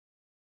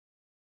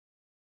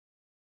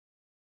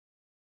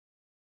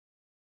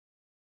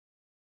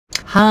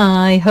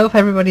Hi, hope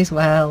everybody's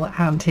well,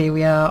 and here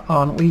we are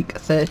on week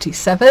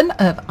 37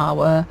 of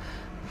our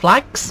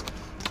flags.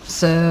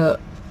 So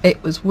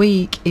it was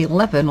week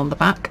 11 on the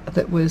back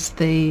that was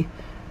the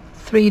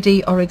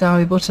 3D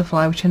origami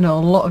butterfly, which I know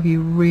a lot of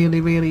you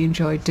really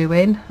enjoyed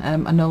doing. I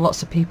know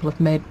lots of people have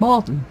made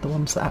more than the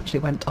ones that actually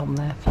went on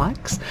their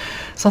flags,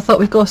 so I thought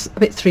we'd go a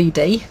bit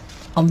 3D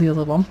on the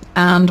other one.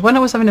 And when I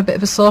was having a bit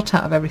of a sort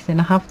out of everything,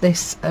 I have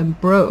this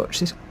brooch,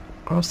 this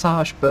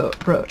Corsage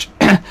brooch.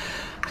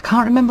 I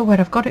can't remember where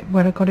I got it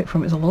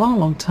from. It was a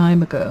long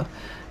time ago.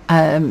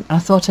 I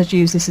thought I'd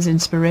use this as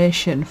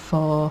inspiration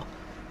for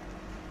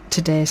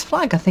today's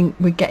flag. I think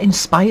we get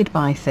inspired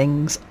by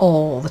things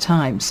all the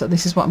time, so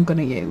this is what I'm going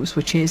to use,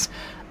 which is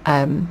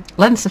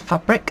lengths of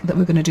fabric that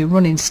we're going to do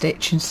running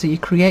stitch, and so you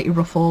create your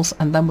ruffles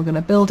and then we're going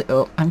to build it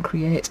up and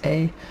create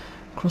a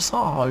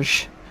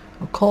corsage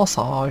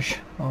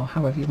or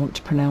however you want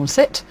to pronounce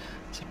it.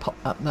 So pop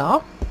that there.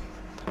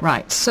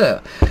 Right,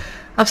 so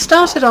I've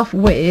started off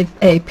with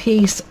a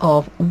piece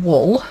of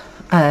wool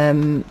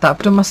that I've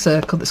done my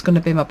circle that's going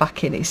to be my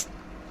backing. It's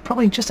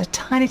probably just a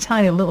tiny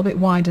little bit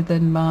wider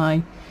than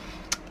my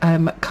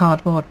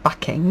cardboard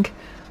backing,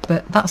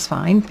 but that's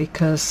fine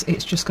because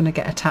it's just going to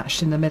get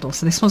attached in the middle.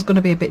 So this one's going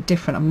to be a bit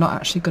different. I'm not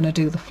actually going to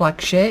do the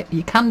flag shape.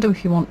 You can do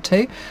if you want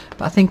to,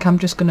 but I think I'm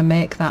just going to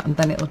make that and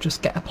then it'll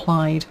just get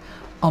applied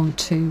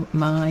onto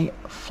my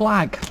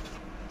flag.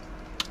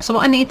 So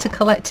what I need to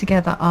collect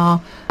together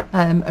are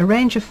a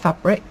range of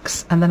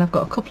fabrics, and then I've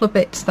got a couple of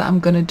bits that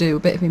I'm going to do a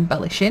bit of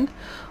embellishing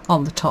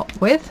on the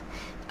top with.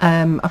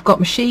 I've got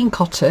machine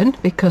cotton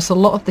because a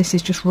lot of this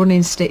is just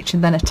running stitch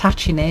and then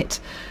attaching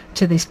it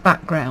to this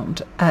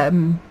background.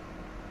 I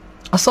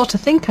sort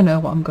of think I know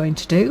what I'm going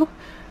to do.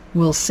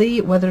 We'll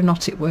see whether or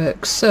not it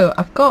works. So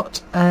I've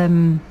got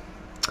a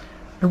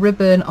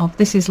ribbon of,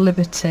 this is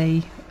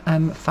Liberty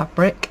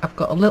fabric. I've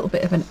got a little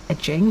bit of an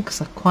edging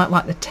because I quite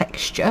like the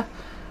texture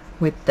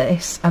with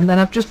this, and then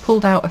I've just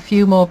pulled out a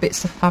few more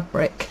bits of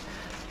fabric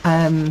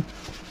and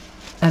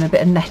a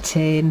bit of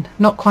netting.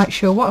 Not quite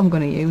sure what I'm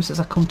going to use as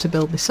I come to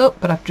build this up,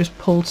 but I've just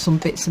pulled some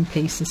bits and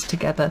pieces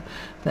together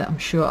that I'm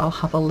sure I'll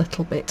have a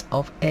little bit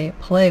of a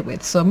play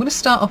with. So I'm going to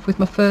start off with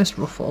my first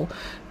ruffle,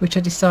 which I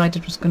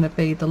decided was going to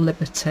be the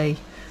Liberty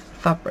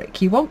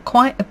fabric. You want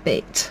quite a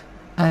bit,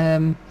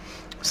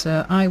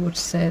 so I would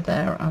say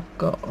there I've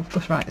got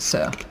right,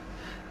 so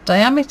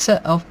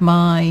diameter of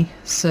my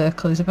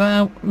circle is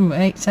about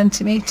 8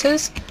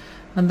 centimeters,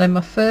 and then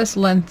my first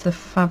length of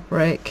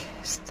fabric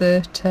is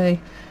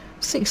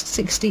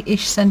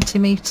 60-ish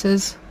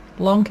centimeters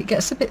long. It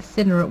gets a bit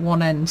thinner at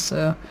one end,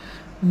 so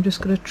I'm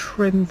just going to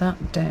trim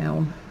that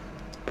down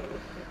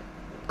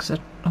because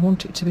I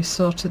want it to be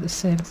sort of the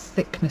same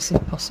thickness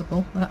if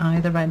possible at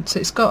either end. So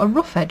it's got a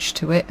rough edge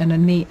to it and a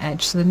neat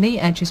edge, so the neat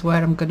edge is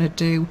where I'm going to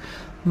do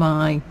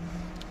my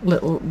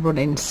little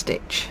running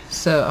stitch.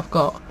 So I've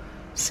got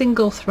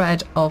single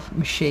thread of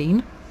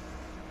machine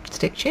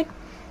stitching,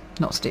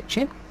 not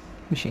stitching,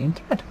 machine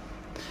thread,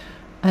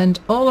 and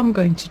all I'm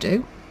going to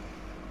do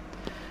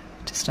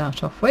to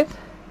start off with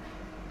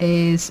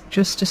is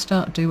just to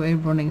start do a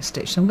running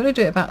stitch. So I'm going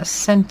to do it about 1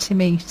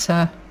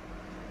 centimetre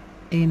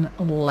in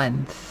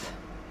length.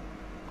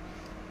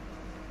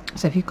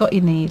 So if you've got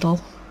your needle,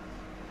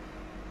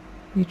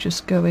 you're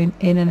just going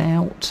in and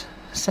out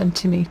 1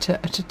 centimetre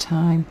at a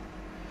time.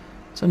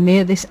 So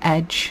near this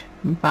edge,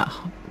 about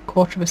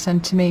 1/4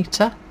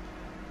 centimetre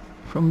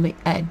from the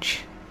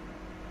edge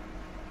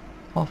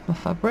of my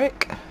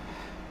fabric.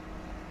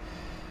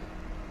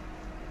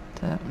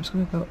 So I'm just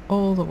going to go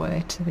all the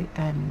way to the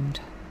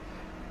end.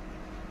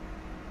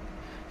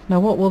 Now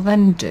what we'll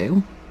then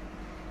do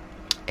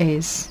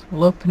is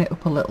we'll open it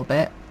up a little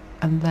bit,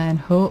 and then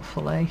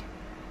hopefully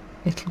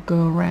it'll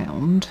go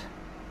around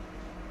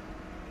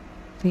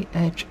the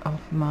edge of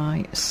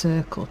my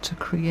circle to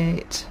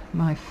create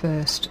my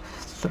first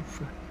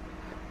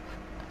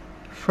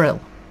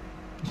frill.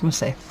 I was going to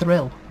say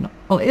thrill. No,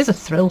 well, it is a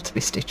thrill to be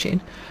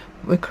stitching,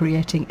 but we're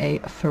creating a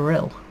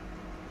frill.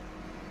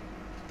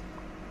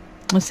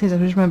 I just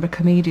remember a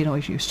comedian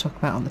always used to talk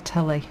about on the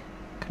telly.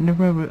 I can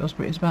never remember what it was,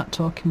 but it was about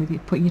talking with you,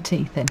 putting your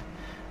teeth in.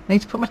 I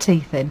need to put my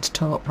teeth in to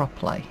talk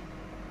properly.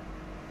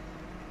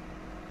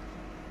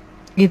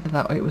 Either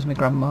that or it was my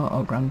grandma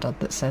or granddad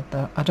that said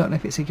that. I don't know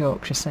if it's a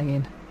Yorkshire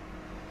saying.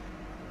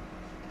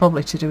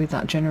 Probably to do with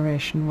that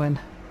generation when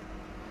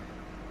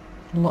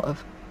a lot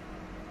of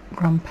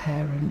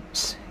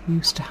grandparents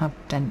used to have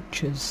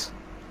dentures.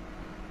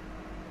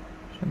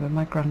 Remember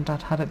my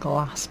granddad had a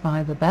glass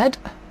by the bed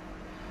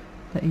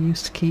that he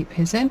used to keep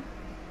his in.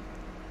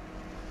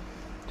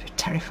 It was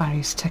terrifying. He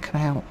used to take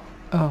them out.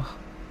 Oh,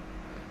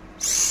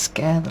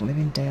 scare the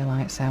living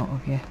daylights out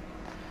of you.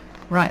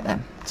 Right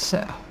then,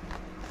 so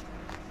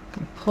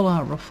we pull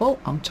our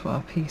ruffle onto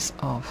our piece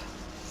of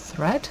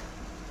thread,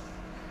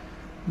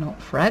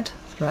 not thread.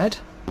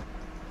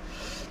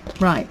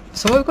 Right,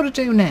 so what we've got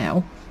to do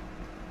now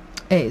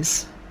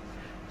is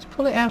just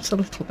pull it out a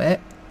little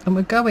bit, and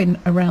we're going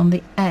around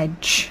the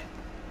edge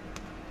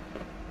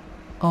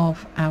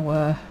of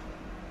our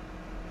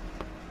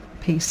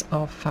piece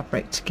of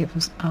fabric to give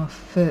us our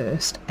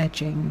first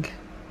edging.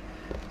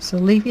 So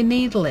leave your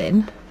needle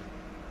in.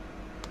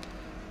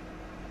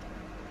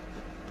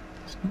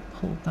 It's not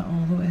pulled that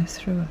all the way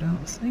through, I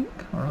don't think,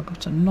 or I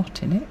got a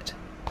knot in it.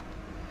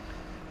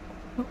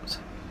 Oops.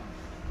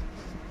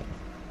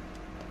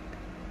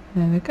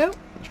 There we go.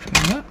 Through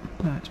that.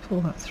 Right, let's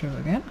pull that through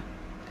again.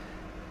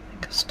 I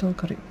think I've still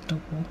got it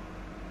double.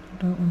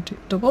 I don't want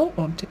it double,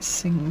 I want it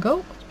single.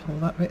 Let's pull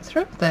that bit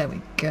through. There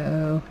we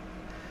go.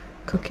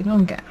 Cooking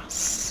on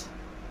gas.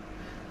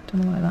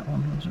 Don't know why that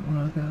one doesn't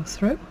want to go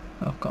through.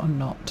 Oh, I've got a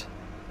knot.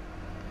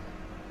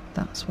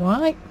 That's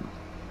why.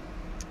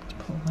 Let's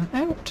pull that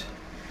out.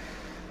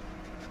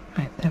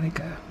 Right, there we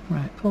go.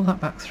 Right, pull that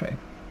back through.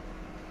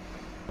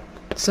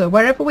 So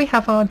wherever we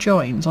have our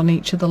joins on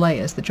each of the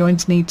layers, the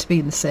joins need to be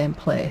in the same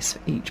place for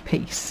each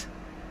piece.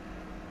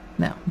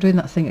 Now, I'm doing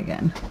that thing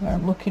again, where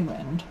I'm looking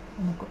round,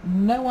 and I've got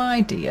no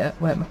idea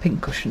where my pin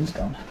cushion's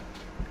gone.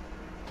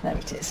 There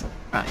it is.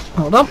 Right,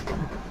 hold on.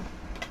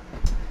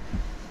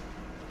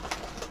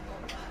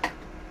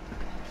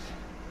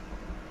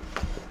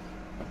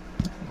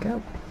 There we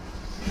go.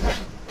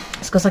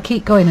 It's because I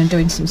keep going and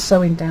doing some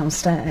sewing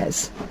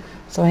downstairs,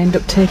 so I end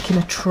up taking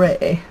a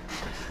tray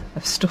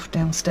of stuff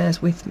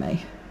downstairs with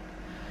me,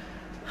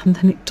 and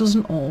then it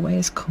doesn't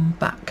always come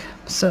back.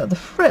 So the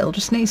frill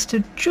just needs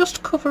to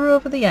just cover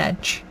over the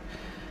edge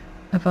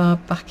of our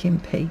backing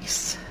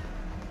piece.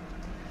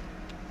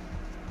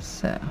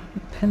 So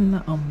pin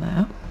that on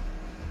there,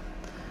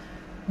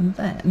 and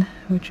then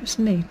we just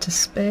need to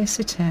space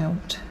it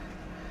out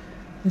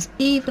as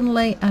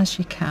evenly as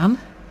you can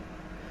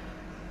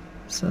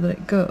so that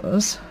it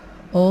goes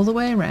all the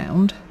way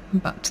around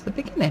and back to the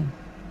beginning.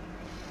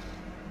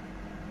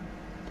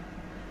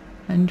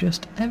 And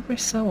just every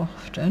so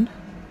often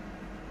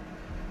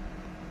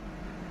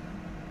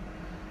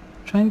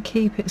try and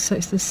keep it so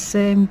it's the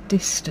same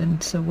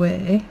distance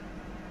away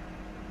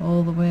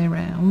all the way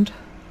around,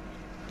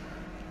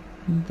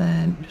 and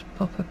then just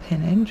pop a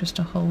pin in just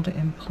to hold it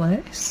in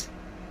place.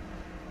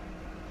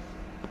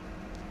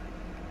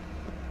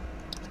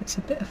 So it's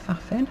a bit of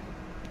faffing.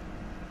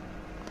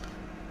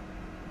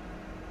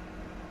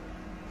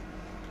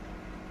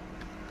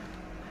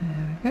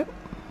 There we go.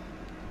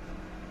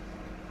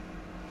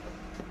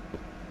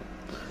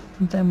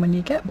 And then when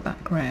you get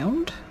back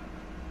round,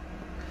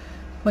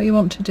 what you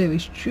want to do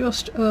is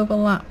just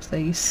overlap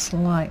these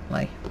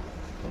slightly.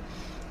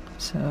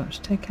 So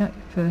just take out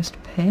your first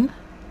pin,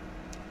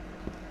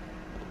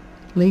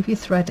 leave your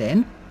thread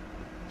in,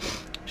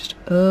 just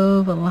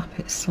overlap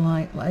it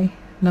slightly.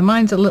 Now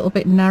mine's a little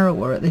bit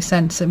narrower at this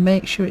end, so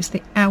make sure it's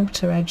the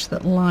outer edge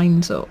that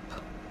lines up,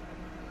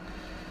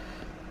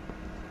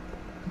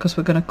 because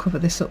we're going to cover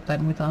this up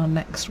then with our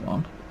next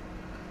one.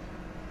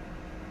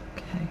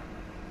 Okay.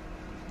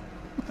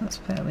 That's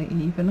fairly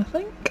even, I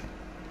think.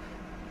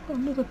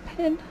 Another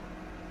pin.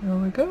 There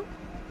we go.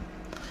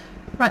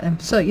 Right then,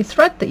 so your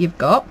thread that you've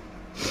got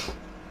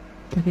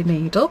with your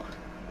needle,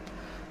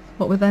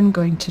 what we're then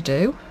going to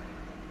do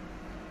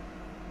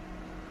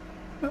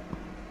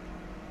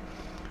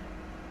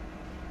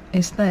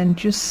is then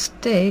just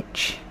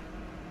stitch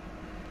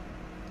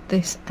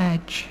this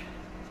edge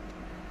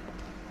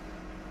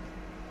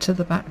to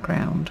the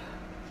background.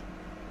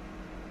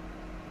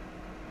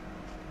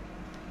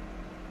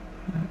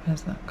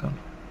 Where's that gone?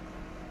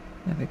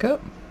 There we go.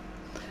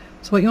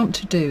 So what you want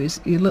to do is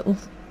your little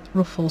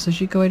ruffles, as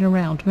you're going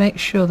around, make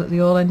sure that they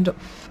all end up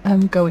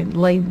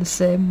laying the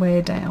same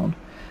way down,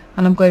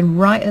 and I'm going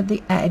right at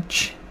the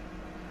edge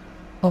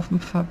of my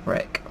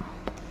fabric.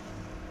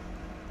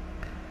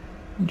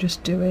 I'm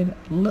just doing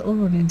a little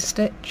running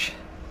stitch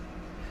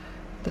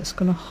that's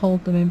going to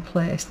hold them in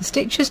place. The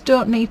stitches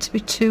don't need to be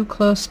too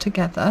close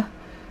together,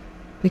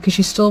 because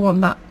you still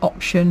want that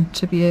option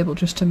to be able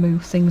just to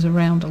move things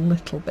around a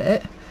little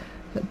bit,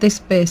 but this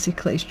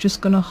basically is just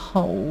going to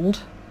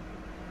hold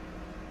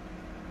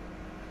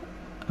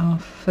our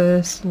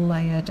first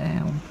layer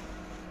down.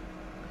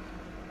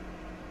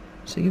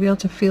 So you'll be able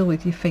to feel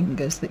with your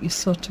fingers that you're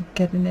sort of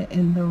getting it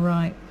in the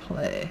right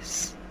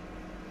place.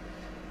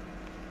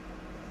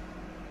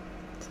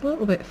 It's a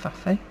little bit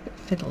faffy, a bit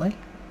fiddly.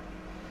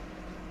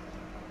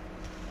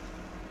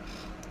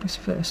 This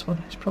first one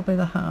is probably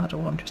the harder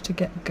one just to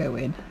get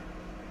going.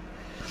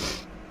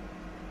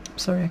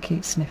 Sorry I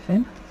keep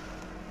sniffing.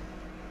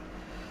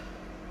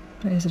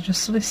 But as I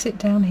just sort of sit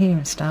down here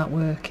and start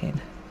working,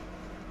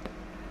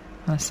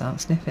 and I start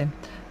sniffing,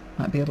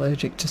 might be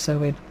allergic to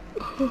sewing.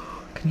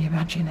 Can you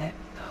imagine it?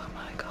 Oh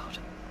my god.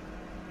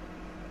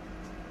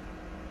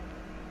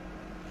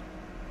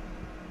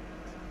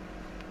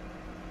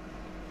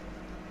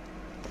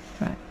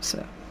 Right,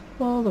 so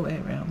all the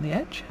way around the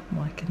edge. I'm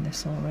liking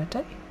this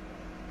already.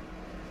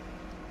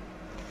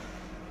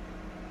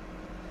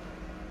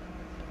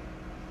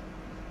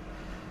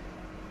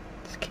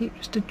 Just keep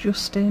just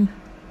adjusting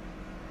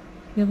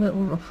your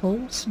little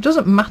ruffles. It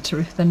doesn't matter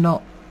if they're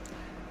not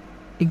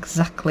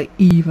exactly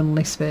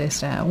evenly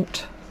spaced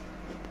out.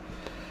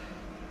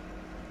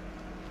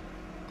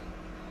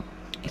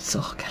 It's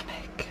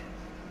organic.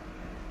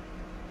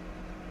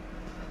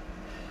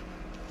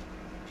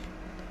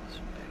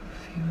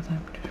 few of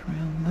them just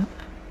around that.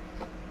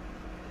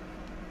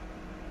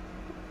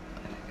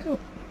 There we go.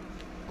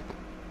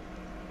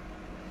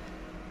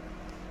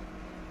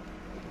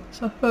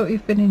 So I hope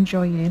you've been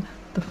enjoying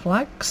the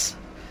flags.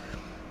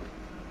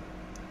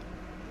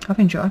 I'm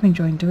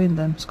enjoying doing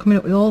them. It's coming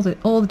up with all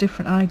the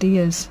different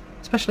ideas,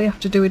 especially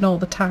after doing all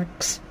the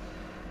tags.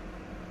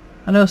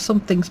 I know some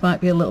things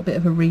might be a little bit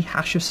of a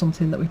rehash of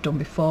something that we've done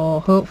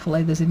before.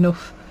 Hopefully there's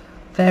enough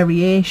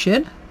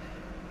variation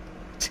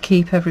to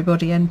keep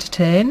everybody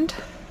entertained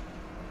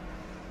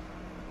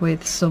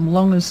with some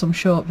long and some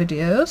short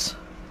videos.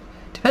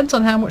 Depends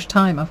on how much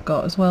time I've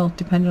got as well,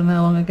 depending on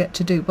how long I get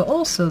to do, but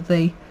also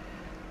the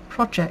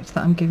project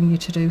that I'm giving you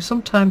to do.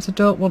 Sometimes I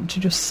don't want to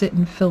just sit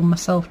and film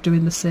myself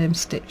doing the same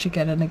stitch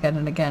again and again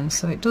and again,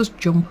 so it does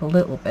jump a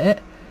little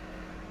bit,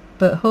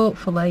 but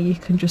hopefully you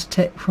can just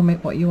take from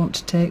it what you want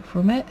to take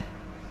from it.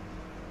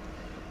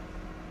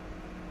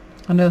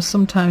 I know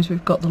sometimes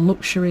we've got the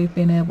luxury of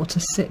being able to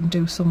sit and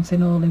do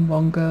something all in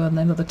one go, and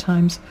then other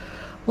times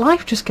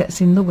life just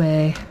gets in the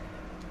way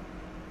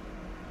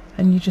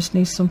and you just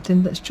need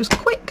something that's just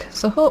quick.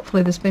 So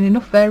hopefully there's been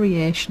enough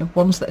variation of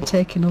ones that are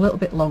taking a little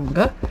bit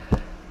longer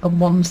and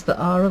ones that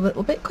are a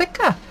little bit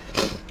quicker.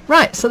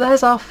 Right, so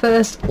there's our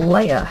first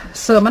layer.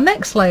 So my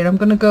next layer, I'm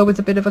going to go with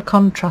a bit of a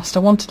contrast. I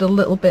wanted a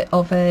little bit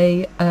of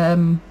a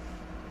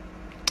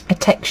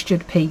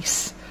textured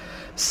piece.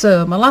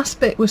 So my last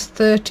bit was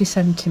 30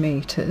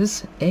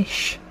 centimetres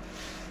ish.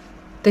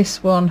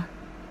 This one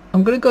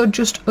I'm going to go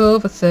just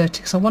over 30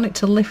 because I want it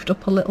to lift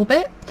up a little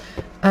bit.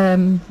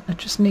 I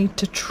just need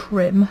to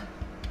trim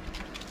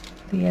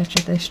the edge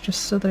of this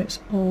just so that it's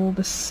all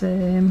the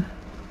same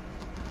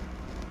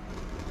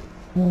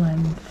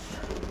length.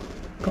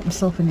 Got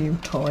myself a new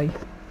toy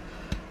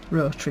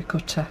rotary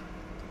cutter.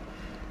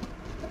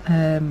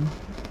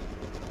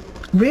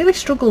 Really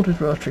struggled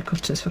with rotary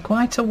cutters for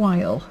quite a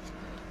while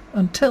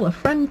until a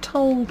friend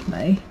told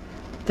me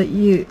that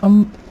you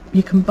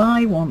can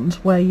buy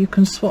ones where you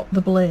can swap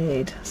the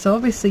blade. So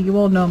obviously you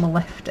all know I'm a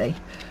lefty,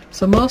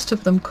 so most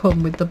of them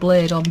come with the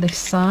blade on this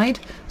side,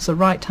 so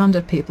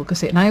right-handed people can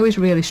see it, and I always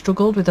really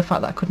struggled with the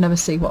fact that I could never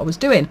see what I was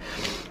doing.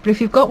 But if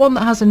you've got one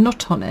that has a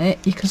nut on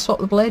it, you can swap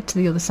the blade to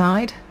the other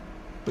side,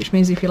 which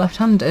means if you're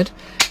left-handed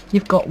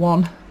you've got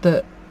one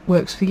that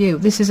works for you.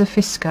 This is a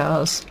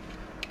Fiskars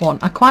one.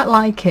 I quite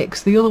like it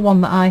because the other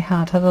one that I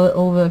had a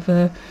little bit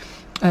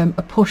of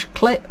a push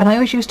clip, and I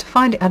always used to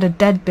find it had a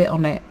dead bit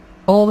on it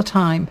all the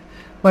time,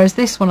 whereas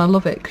this one I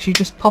love it because you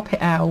just pop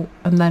it out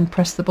and then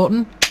press the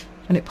button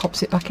and it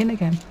pops it back in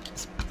again.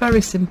 It's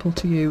very simple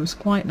to use,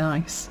 quite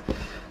nice.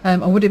 I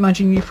would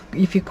imagine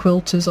if you're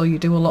quilters or you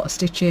do a lot of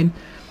stitching,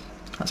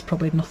 that's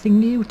probably nothing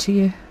new to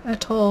you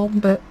at all,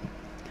 but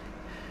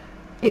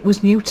it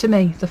was new to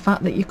me. The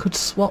fact that you could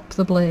swap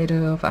the blade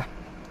over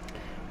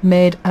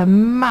made a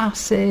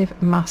massive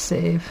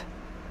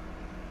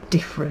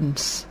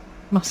difference.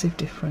 Massive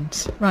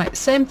difference. Right,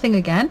 same thing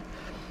again.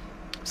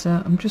 So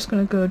I'm just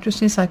going to go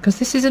just inside because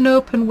this is an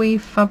open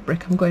weave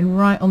fabric. I'm going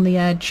right on the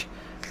edge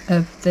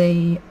of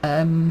the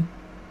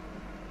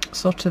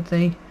sort of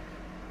the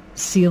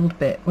sealed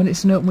bit. When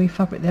it's an open weave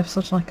fabric, they have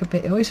sort of like a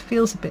bit, it always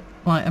feels a bit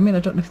like, I mean, I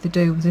don't know if they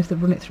do, as if they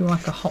run it through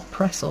like a hot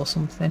press or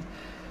something.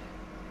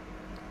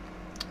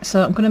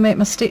 So I'm going to make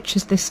my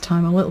stitches this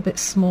time a little bit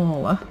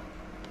smaller.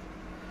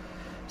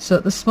 So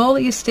the smaller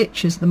your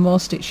stitches, the more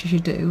stitches you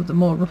do, the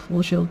more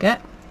ruffles you'll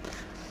get.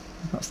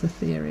 That's the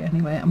theory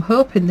anyway. I'm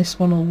hoping this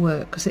one will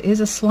work because it is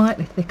a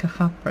slightly thicker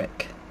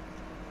fabric,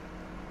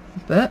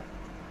 but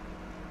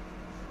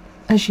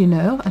as you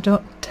know, I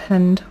don't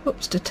tend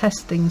to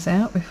test things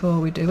out before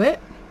we do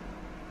it.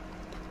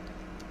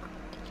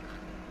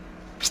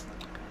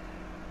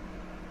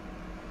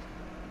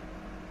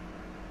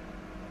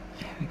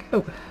 There we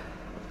go.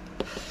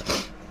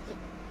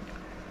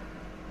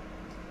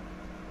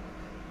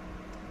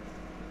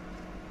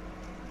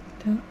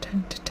 Don't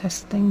tend to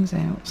test things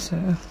out,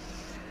 so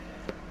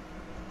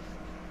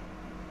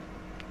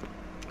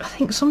I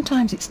think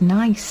sometimes it's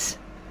nice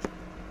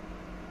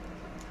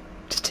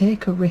to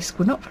take a risk.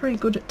 We're not very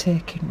good at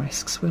taking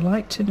risks. We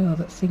like to know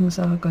that things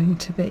are going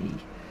to be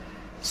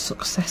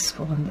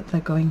successful and that they're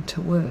going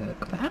to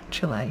work, but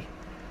actually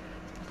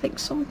I think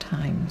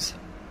sometimes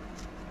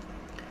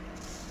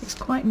it's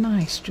quite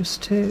nice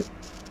just to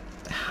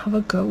have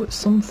a go at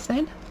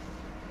something,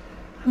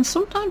 and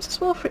sometimes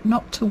as well for it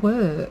not to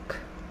work.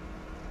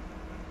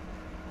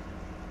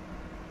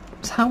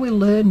 It's how we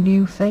learn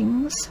new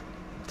things.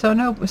 So I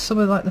know with some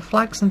of like the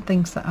flags and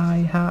things that I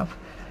have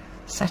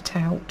set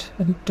out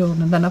and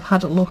done, and then I've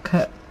had a look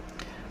at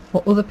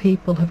what other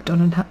people have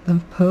done and had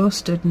them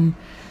posted, and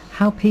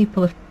how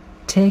people have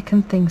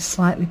taken things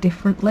slightly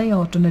differently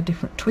or done a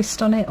different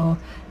twist on it, or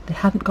they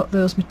hadn't got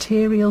those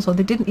materials, or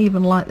they didn't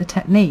even like the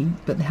technique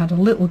but they had a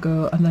little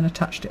go and then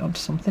attached it onto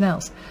something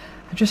else.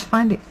 I just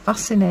find it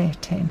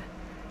fascinating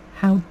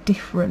how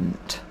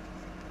different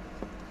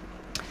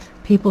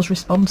people's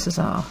responses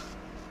are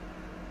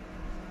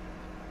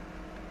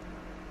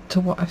to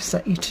what I've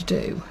set you to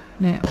do.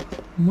 Now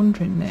I'm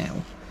wondering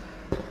now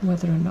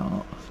whether or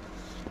not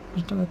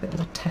I'll do a bit of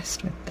a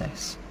test with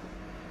this.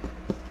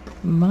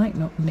 might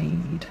not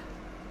need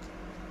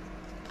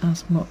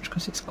as much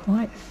because it's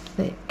quite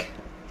thick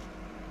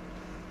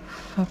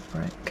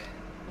fabric.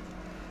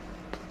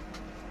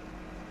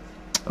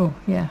 Oh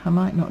yeah, I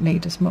might not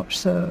need as much,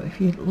 so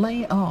if you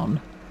lay it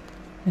on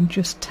and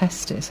just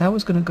test it. So I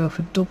was going to go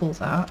for double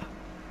that,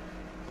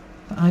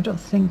 but I don't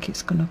think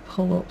it's going to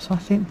pull up, so I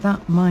think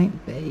that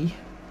might be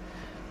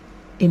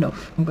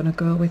enough. I'm going to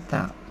go with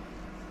that.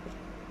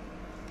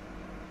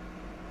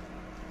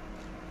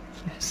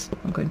 Yes,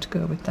 I'm going to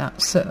go with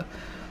that. So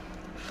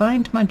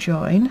find my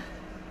join.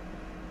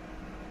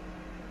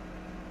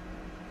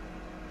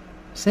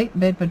 See,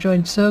 made my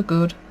join so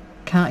good,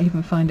 can't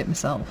even find it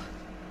myself.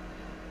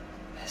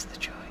 Where's the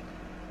join?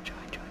 Join.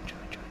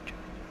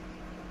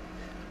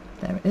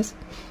 There it is.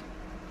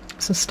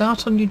 So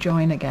start on your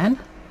join again.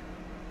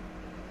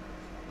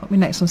 Put my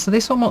next one. So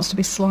this one wants to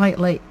be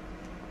slightly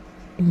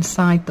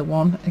inside the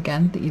one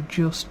again that you've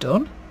just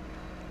done.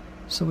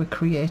 So we're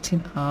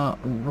creating our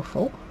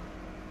ruffle.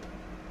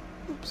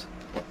 Oops.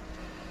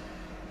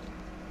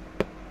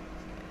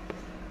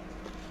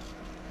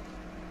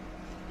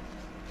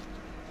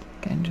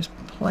 Again, just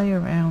play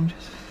around,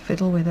 just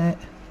fiddle with it.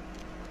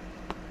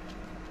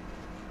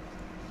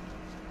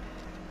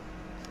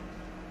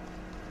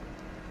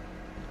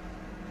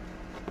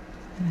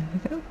 There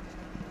we go.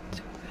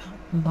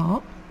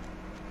 Lot.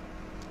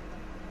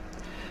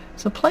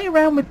 So play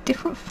around with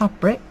different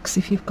fabrics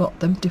if you've got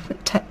them,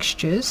 different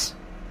textures.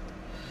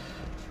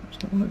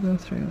 Just don't want to go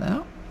through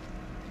that.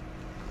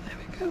 There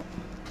we go.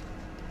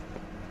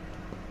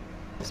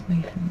 There's my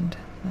hand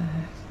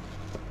there.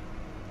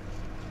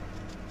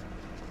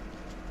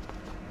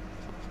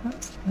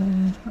 That's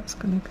there, that's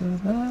going to go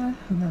there,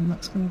 and then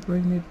that's going to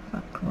bring me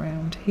back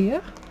around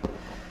here.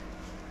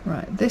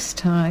 Right, this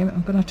time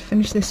I'm going to have to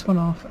finish this one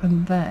off,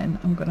 and then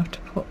I'm going to have to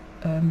put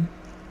a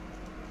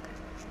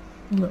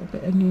little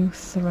bit of new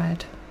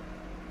thread.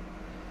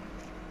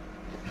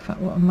 In fact,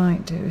 what I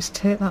might do is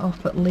take that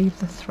off but leave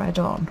the thread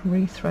on,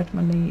 rethread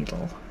my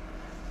needle,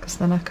 because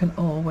then I can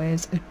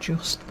always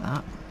adjust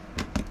that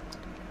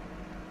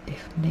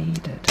if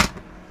needed.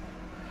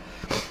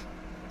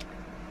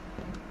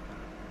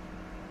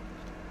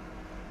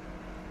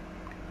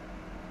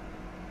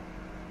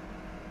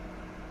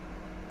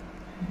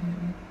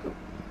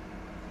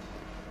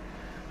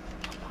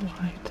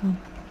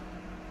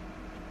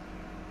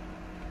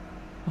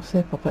 I'll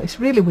say pop it. It's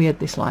really weird,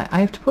 this light. I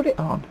have to put it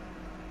on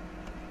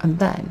and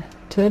then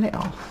turn it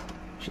off,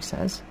 she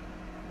says.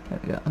 There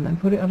we go. And then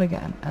put it on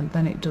again, and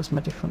then it does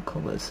my different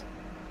colours.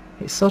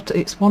 It's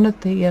it's one of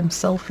the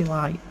selfie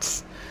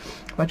lights.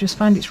 I just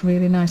find it's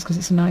really nice because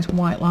it's a nice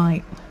white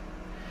light.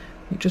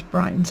 It just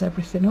brightens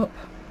everything up.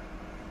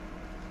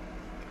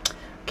 I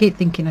keep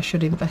thinking I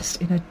should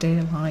invest in a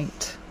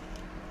daylight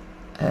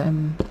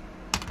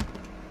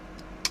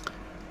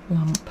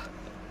lamp.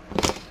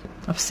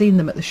 I've seen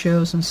them at the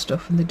shows and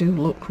stuff, and they do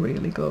look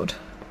really good.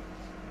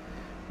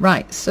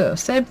 Right, so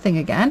same thing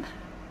again.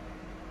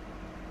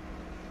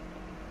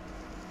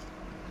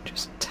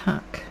 Just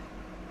tack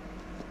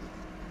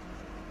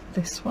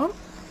this one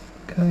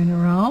going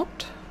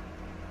around.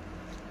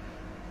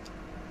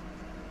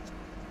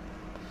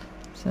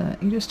 So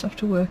you just have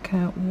to work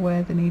out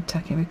where they need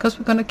tacking. Because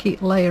we're going to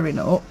keep layering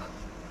up,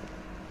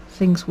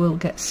 things will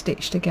get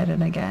stitched again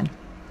and again.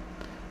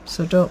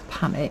 So don't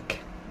panic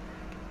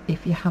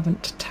if you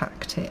haven't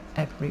tacked it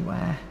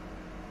everywhere.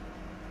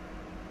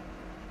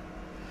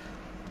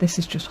 This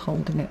is just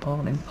holding it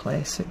all in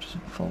place so it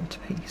doesn't fall to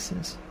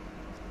pieces.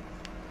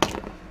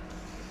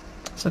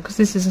 So because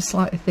this is a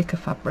slightly thicker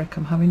fabric,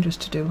 I'm having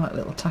just to do like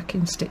little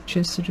tacking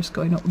stitches, so just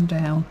going up and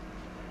down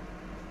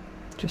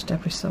just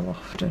every so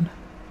often.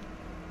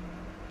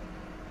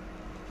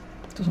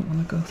 Doesn't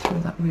want to go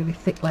through that really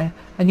thick layer,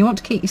 and you want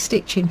to keep your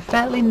stitching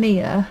fairly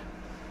near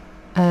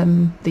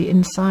the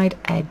inside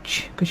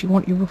edge because you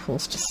want your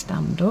ruffles to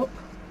stand up.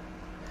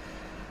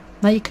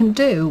 Now you can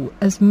do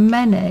as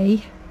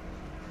many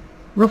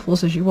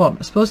ruffles as you want.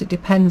 I suppose it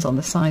depends on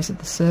the size of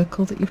the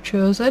circle that you've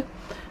chosen,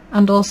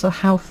 and also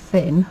how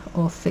thin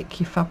or thick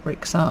your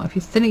fabrics are. If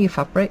you're thinning your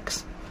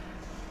fabrics,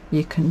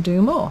 you can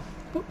do more.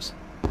 Oops.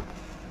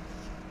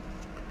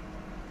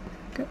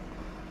 Go.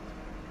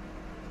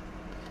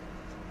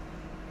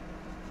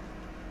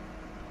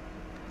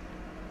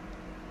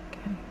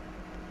 Okay.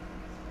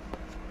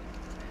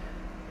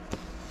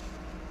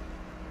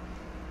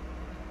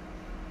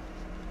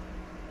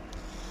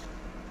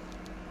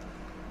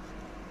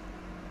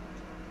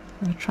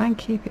 I'll try and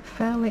keep it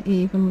fairly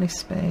evenly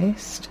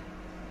spaced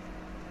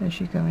as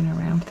you're going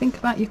around. Think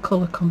about your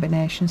colour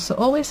combinations, so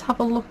always have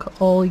a look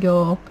at all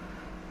your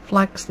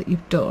flags that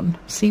you've done,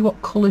 see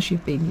what colours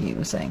you've been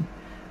using,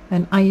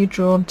 and are you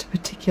drawn to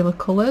particular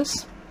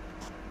colours.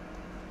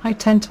 I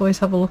tend to always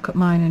have a look at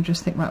mine and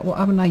just think, right, what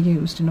haven't I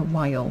used in a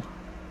while?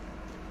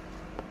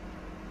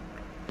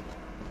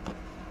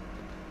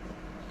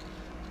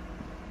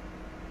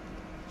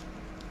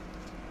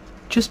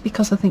 Just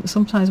because I think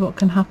sometimes what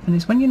can happen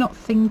is when you're not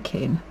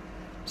thinking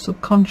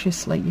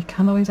subconsciously, you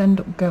can always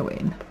end up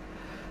going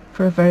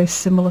for a very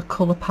similar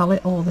colour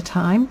palette all the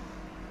time.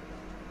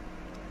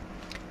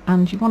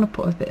 and you want to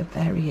put a bit of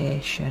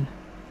variation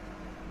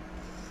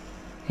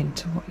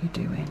into what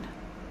you're doing.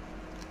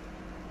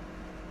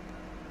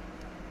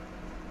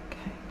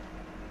 Okay,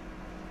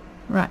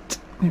 right,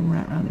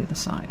 right around the other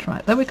side.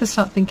 Right, then we can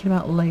start thinking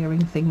about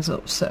layering things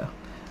up. So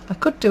I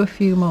could do a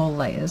few more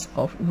layers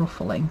of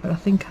ruffling, but I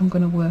think I'm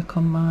going to work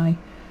on my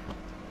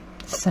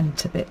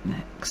centre bit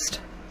next.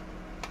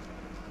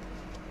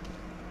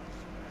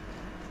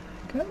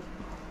 There we go.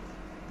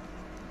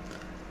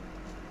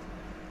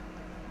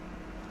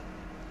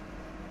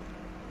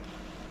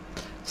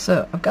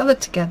 So I've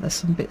gathered together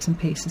some bits and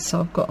pieces,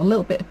 so I've got a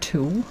little bit of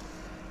tulle,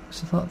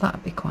 so I thought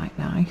that'd be quite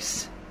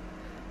nice,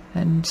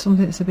 and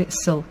something that's a bit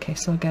silky,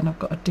 so again I've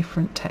got a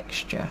different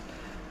texture,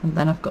 and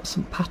then I've got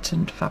some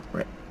patterned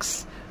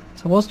fabrics.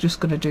 So I was just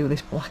going to do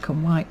this black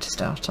and white to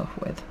start off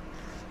with,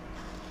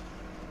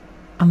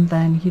 and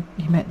then you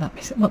make that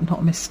mistake, well, not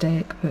a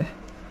mistake, but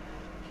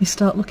you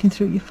start looking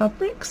through your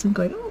fabrics and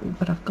going, oh,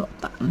 but I've got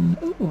that, and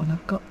oh, and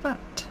I've got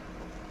that,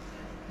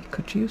 I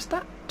could use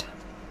that.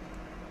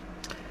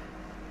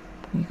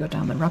 You go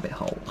down the rabbit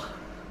hole.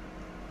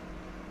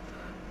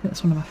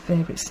 That's one of my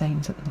favourite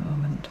sayings at the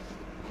moment,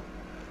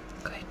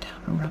 going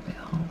down a rabbit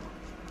hole.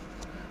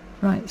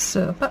 Right,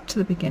 so back to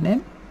the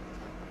beginning.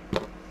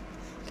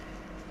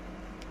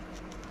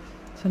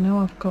 So now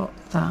I've got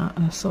that,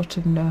 and I sort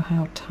of know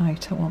how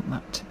tight I want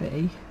that to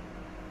be.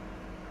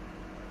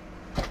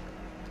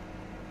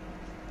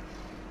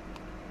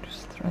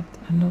 Just thread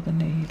another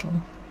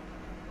needle.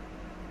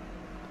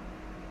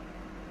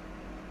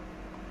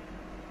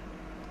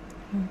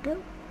 There we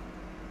go.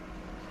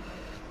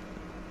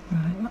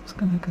 Right, that's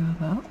going to go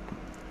that.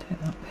 Take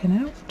that pin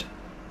out.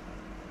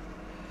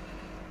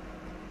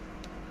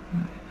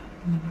 Right,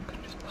 and then I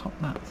can just pop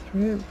that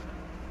through.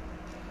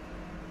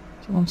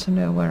 So once I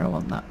know where I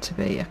want that to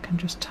be, I can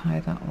just tie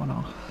that one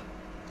off.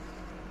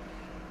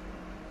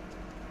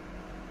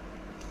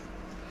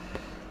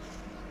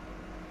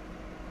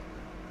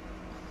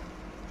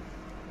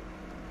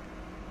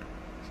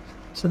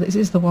 So this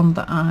is the one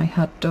that I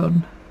had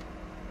done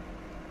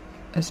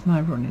as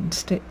my running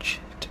stitch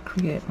to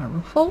create my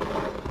ruffle. So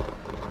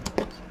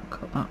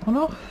cut that one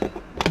off,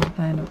 and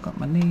then I've got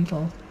my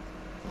needle.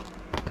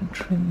 I can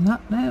trim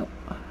that now.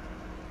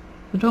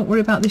 But don't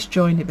worry about this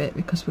joiny bit,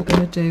 because we're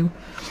going to do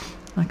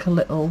like a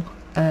little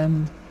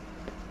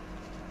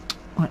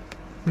like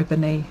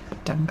ribbony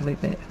dangly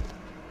bit.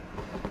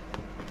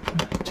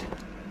 Right,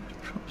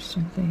 drop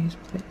some of these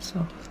bits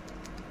off.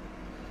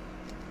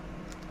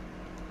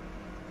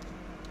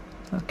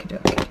 Okie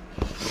dokie.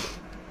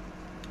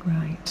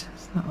 Right,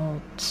 is that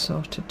all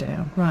sorted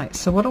down? Right,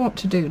 so what I want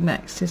to do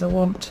next is I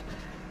want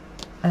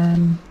a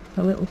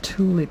little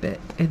tooly bit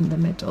in the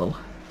middle.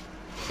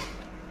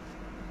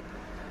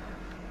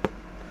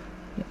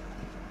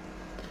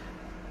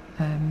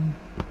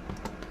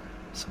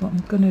 So what I'm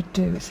going to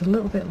do, it's a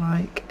little bit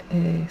like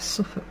a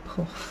Suffolk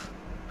puff.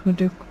 I'm going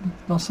to do,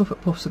 well,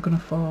 Suffolk puffs are going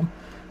to form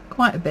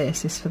quite a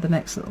basis for the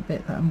next little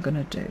bit that I'm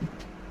going to do.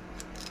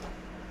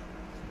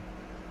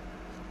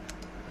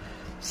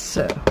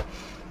 So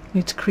you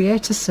need to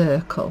create a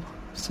circle.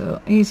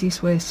 So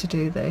easiest ways to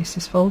do this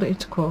is fold it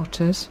into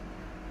quarters,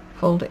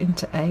 fold it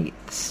into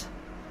eighths,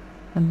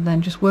 and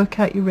then just work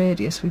out your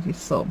radius with your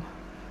thumb.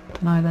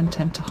 And I then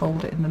tend to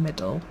hold it in the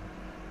middle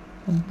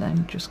and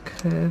then just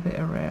curve it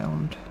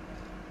around.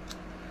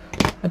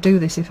 I do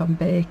this if I'm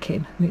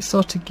baking, and it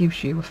sort of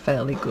gives you a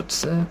fairly good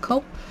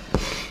circle.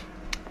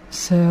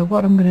 So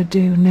what I'm going to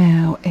do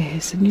now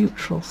is a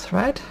neutral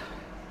thread.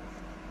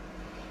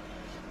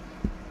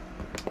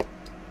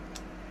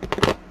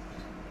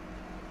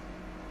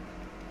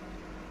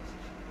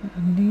 A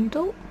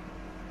needle.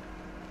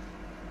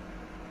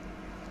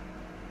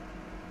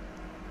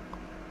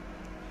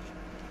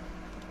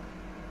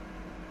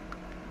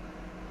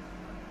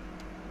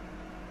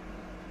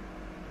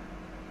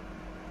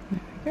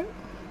 There we go.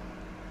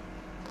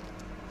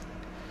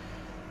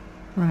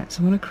 Right, so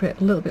I'm going to create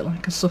a little bit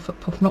like a Suffolk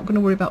puff. I'm not going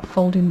to worry about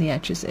folding the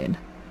edges in.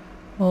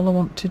 All I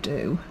want to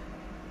do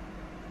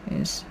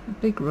is a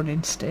big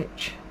running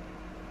stitch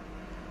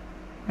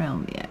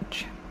around the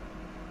edge.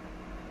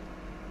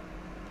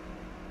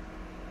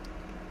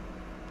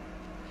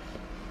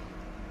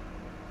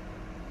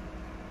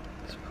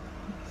 Let's pull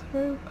that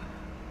through.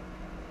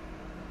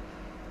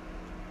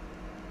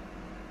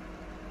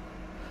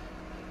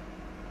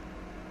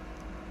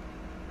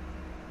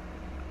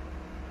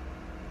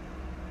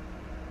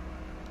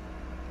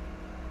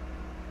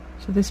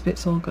 So this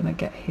bit's all going to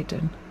get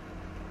hidden.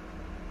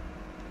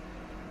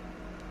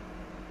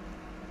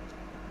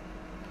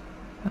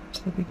 Back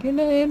to the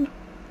beginning.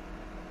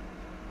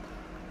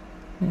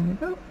 There we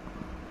go.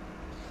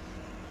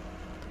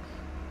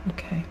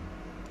 Okay.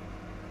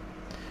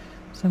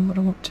 So what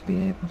I want to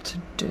be able to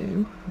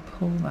do,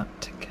 pull that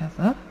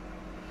together,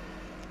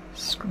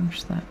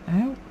 scrunch that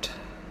out.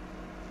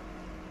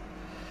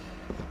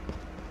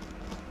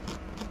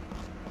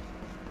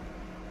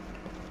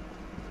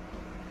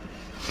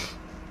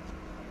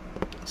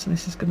 So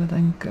this is going to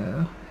then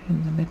go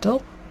in the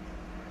middle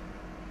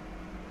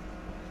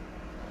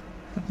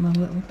of my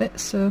little bit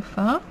so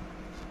far.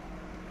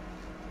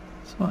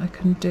 So what I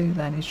can do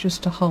then is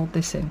just to hold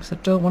this in, because I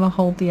don't want to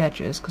hold the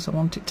edges because I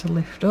want it to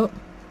lift up.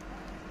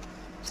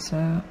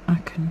 So I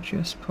can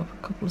just pop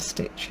a couple of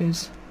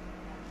stitches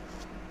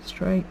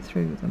straight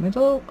through the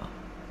middle.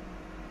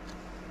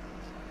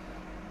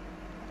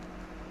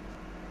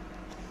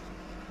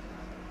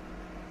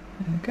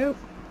 There we go.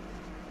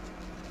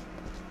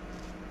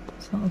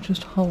 So I'll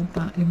just hold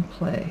that in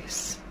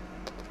place.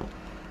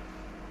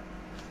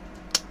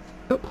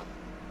 Oh,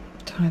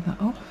 tie that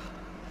off.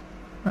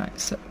 Right,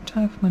 so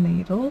tie off my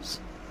needles.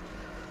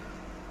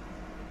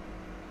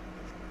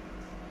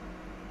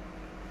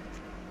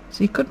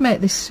 So you could make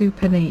this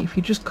super neat if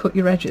you just cut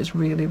your edges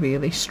really,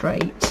 really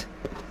straight.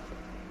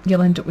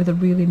 You'll end up with a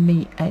really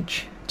neat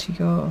edge to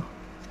your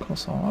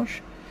corsage.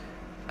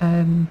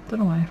 Don't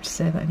know why I have to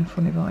say that in a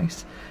funny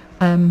voice.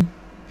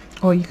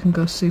 Or you can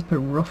go super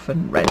rough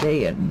and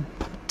ready and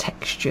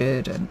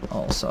textured and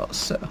all sorts.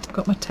 So I've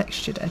got my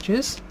textured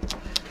edges.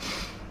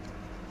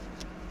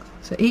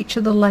 So each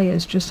of the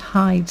layers just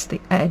hides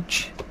the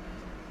edge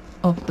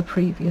of the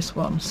previous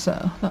one.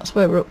 So that's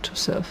where we're up to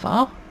so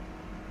far.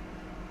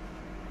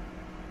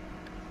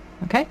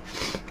 Okay,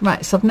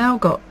 right, so I've now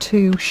got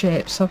two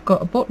shapes. So I've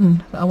got a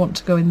button that I want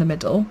to go in the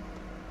middle,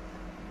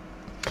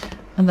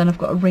 and then I've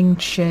got a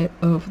ringed shape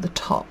over the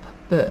top,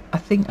 but I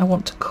think I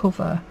want to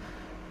cover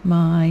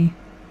my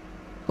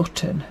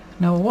button.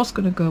 Now I was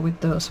going to go with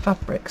those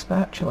fabrics, but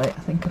actually I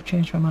think I've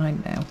changed my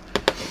mind now.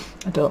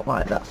 I don't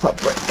like that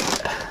fabric.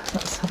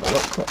 Let's have a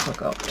look what I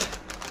got.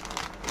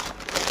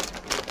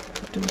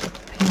 Do the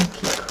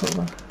pinky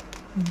colour.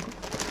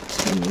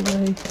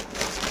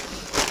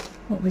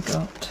 What we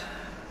got.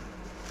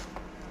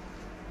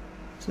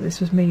 So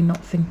this was me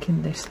not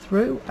thinking this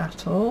through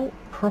at all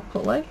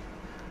properly.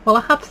 Well,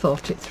 I had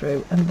thought it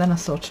through and then I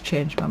sort of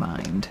changed my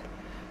mind.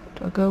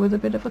 Do I go with a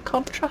bit of a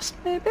contrast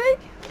maybe?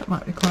 That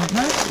might be quite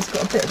nice. It's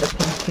got a bit of the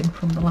pink in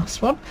from the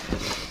last one.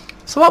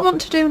 So what I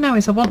want to do now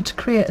is I want to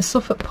create a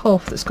Suffolk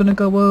puff that's going to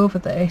go over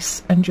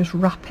this and just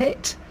wrap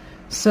it.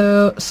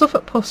 So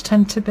Suffolk puffs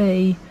tend to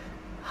be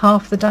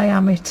half the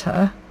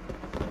diameter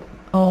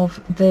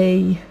of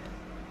the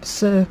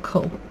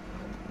circle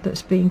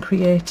that's being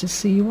created.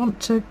 So you want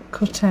to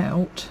cut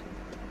out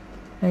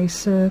a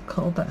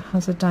circle that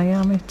has a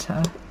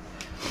diameter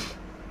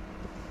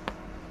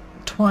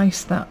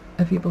twice that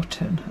of your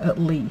button at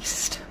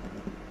least.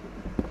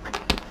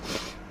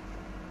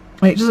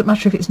 And it doesn't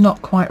matter if it's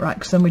not quite right,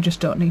 because then we just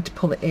don't need to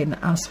pull it in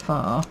as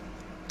far.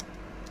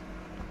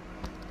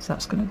 So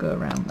that's going to go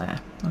around there.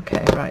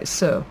 Okay, right,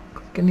 so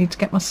I need to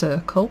get my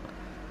circle.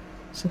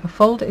 So if I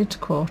fold it into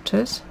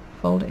quarters,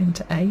 fold it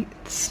into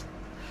eighths,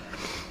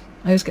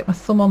 I always get my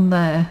thumb on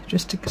there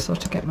just to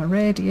sort of get my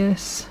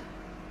radius,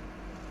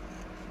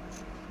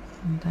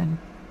 and then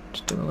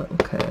just do a little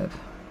curve.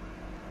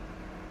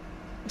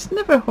 It's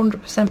never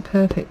 100%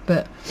 perfect,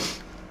 but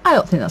I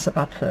don't think that's a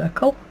bad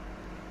circle,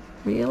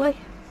 really.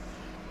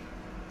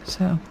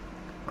 So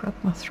grab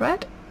my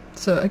thread.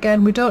 So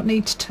again, we don't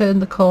need to turn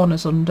the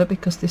corners under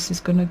because this is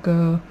going to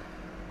go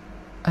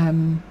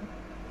on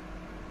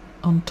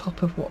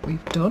top of what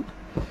we've done.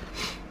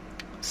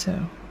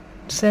 So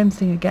same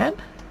thing again.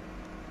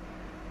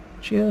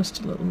 Just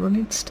a little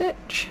running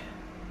stitch.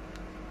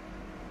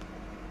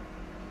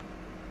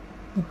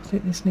 Oh, I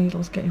think this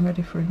needle's getting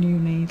ready for a new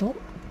needle.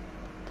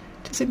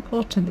 It is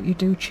important that you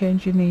do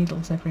change your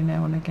needles every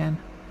now and again.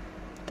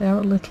 They're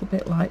a little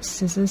bit like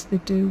scissors, they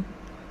do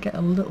get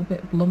a little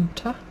bit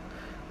blunter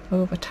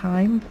over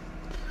time.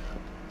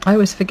 I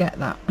always forget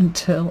that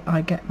until I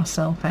get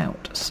myself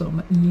out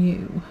some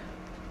new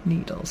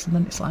needles, and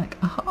then it's like,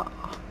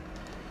 aha!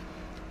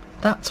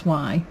 That's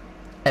why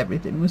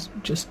everything was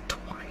just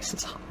twice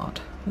as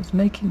hard. It was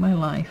making my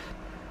life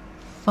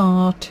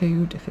far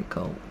too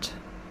difficult.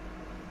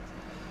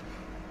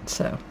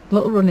 So,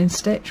 little running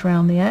stitch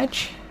around the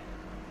edge.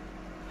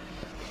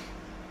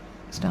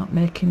 Start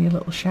making your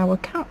little shower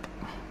cap.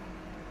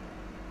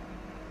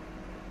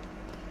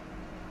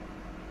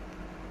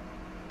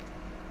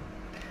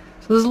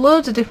 So there's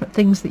loads of different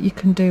things that you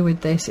can do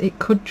with this. It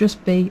could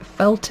just be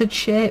felted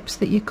shapes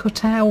that you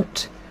cut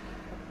out.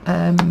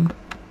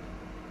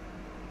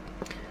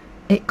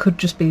 It could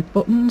just be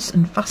buttons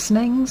and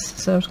fastenings.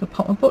 So I'm just going to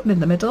pop my button in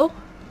the middle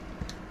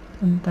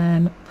and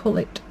then pull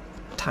it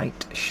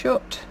tight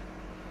shut,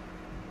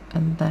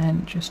 and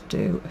then just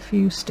do a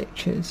few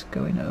stitches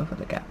going over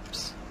the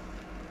gaps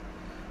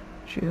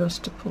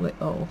just to pull it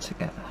all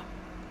together.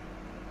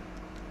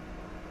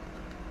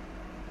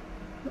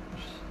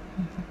 Oops,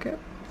 there we go.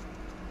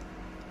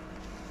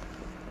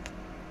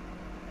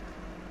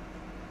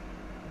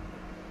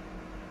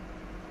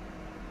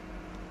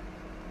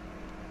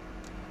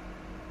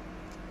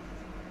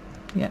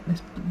 Yeah,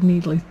 this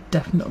needle is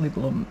definitely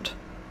blunt.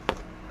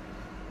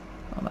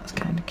 Oh, that's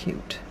kind of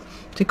cute.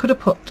 So you could have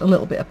put a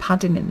little bit of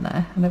padding in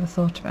there. I never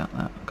thought about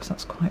that because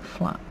that's quite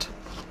flat.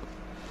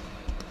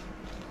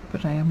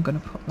 But I am going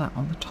to put that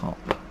on the top.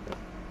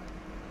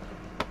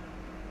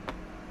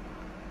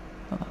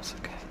 Oh, that's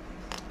okay.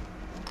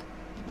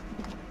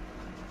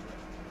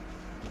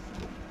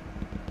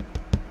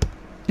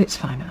 It's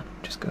fine, Anne.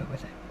 Just go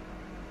with it.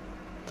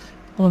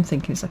 All I'm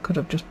thinking is I could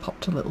have just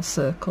popped a little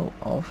circle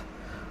of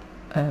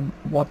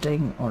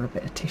wadding or a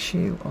bit of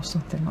tissue or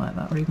something like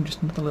that, or even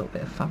just another little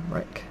bit of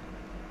fabric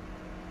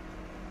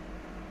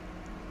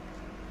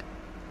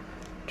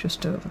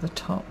just over the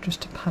top,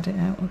 just to pad it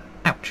out.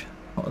 Ouch!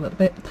 Not a little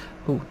bit.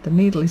 Oh, the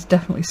needle is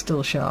definitely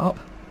still sharp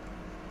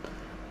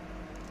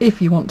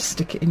if you want to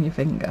stick it in your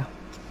finger.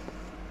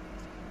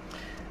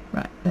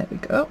 Right, there we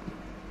go.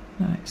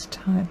 Now let's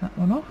tie that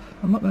one off.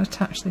 I'm not going to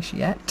attach this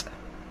yet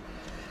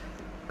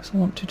because I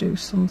want to do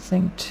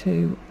something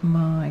to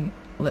my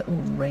little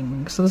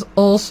ring. So there's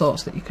all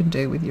sorts that you can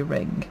do with your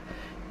ring.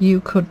 You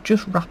could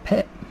just wrap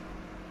it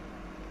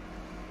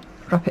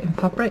in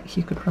fabric,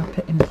 you could wrap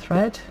it in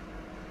thread,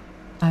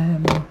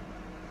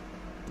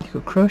 you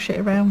could crochet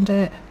around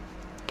it,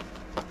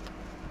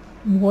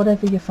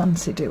 whatever you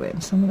fancy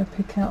doing. So I'm going to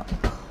pick out a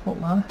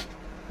colour.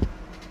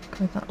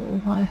 Go that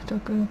light, I'll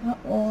go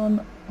that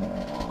one,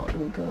 or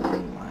we'll go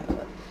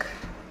lilac.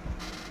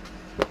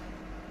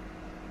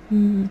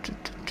 I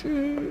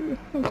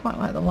don't quite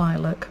like the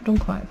lilac, I've done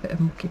quite a bit of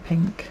mucky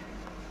pink.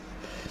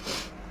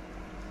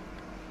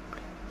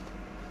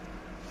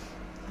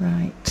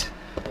 Right.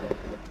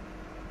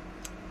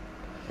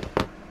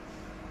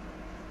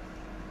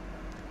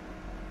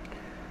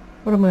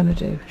 What I'm going to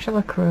do, shall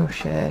I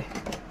crochet?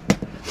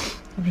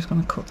 I'm just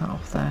going to cut that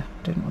off there.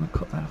 I didn't want to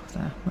cut that off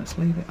there. Let's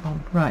leave it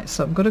on. Right,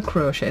 so I'm going to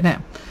crochet.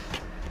 Now,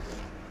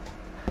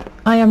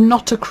 I am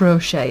not a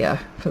crocheter,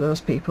 for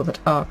those people that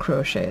are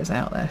crocheters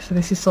out there. So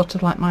this is sort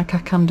of like my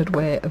cack-handed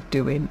way of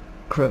doing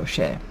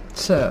crochet.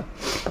 So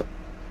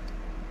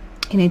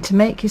you need to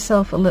make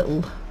yourself a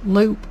little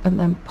loop and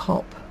then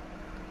pop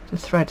the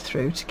thread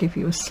through to give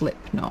you a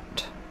slip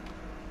knot.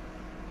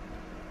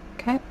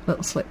 Okay,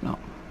 little slip knot.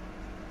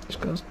 Which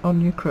goes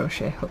on your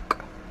crochet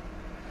hook.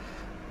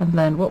 And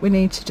then what we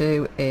need to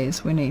do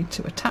is we need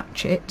to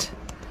attach it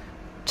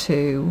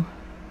to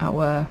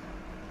our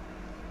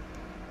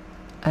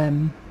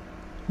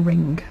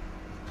ring.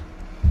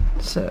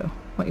 So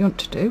what you want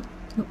to do,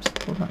 oops,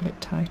 pull that a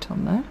bit tight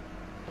on there,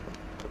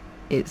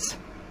 is,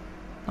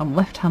 I'm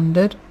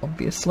left-handed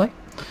obviously,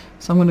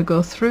 so I'm going to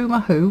go through my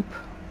hoop,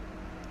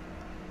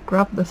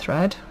 grab the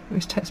thread,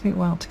 which takes me a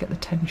while to get the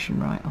tension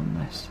right on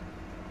this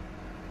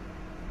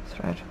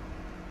thread,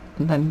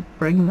 and then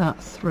bring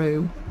that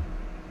through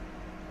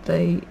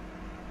the,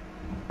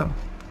 oh,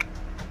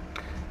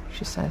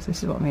 she says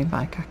this is what I mean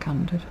by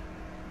cack-handed.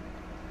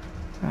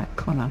 Right,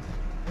 come on.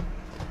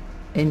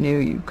 I knew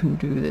you can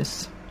do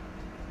this.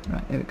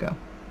 Right, here we go.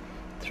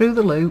 Through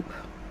the loop,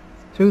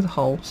 through the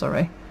hole,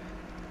 sorry.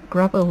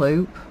 Grab a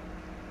loop.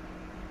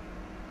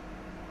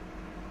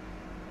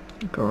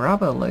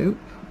 Grab a loop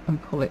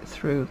and pull it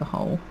through the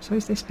hole. So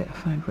is this bit I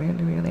find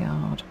really, really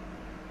hard.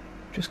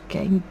 Just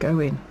getting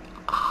going.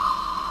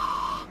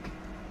 Ah.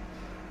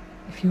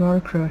 If you are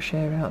a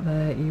crocheter out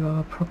there, you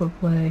are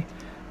probably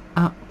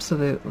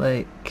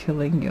absolutely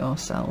killing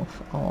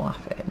yourself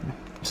laughing.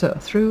 So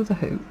through the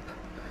hoop,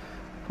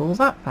 pull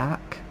that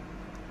back.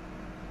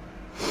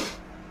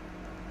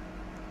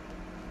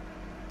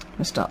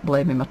 I'll start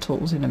blaming my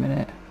tools in a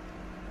minute.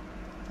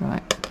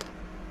 Right,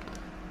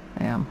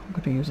 I'm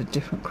going to use a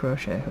different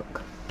crochet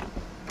hook.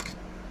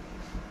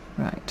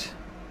 Right,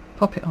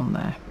 pop it on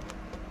there.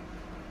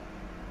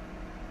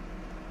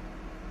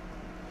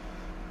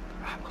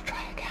 Right, we'll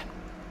try again.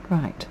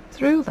 Right,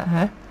 through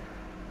there,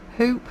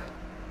 hoop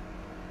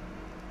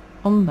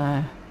on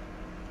there.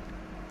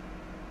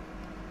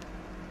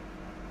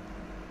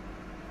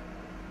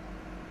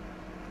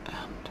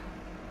 And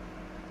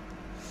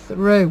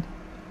through.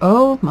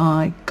 Oh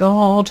my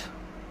god,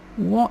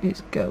 what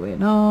is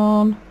going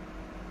on?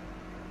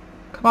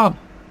 Come on,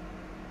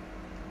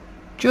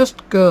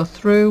 just go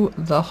through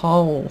the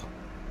hole.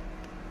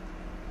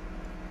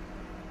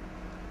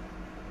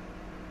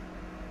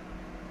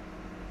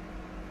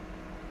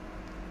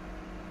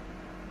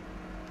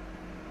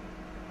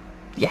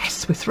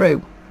 Yes, we're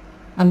through.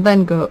 And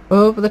then go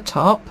over the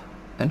top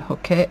and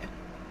hook it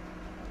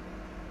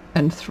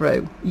and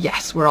through.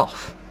 Yes, we're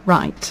off.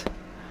 Right,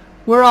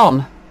 we're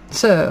on.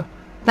 So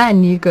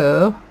then you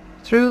go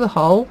through the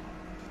hole,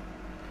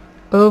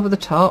 over the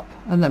top,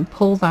 and then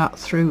pull that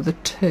through the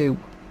two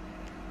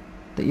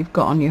that you've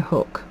got on your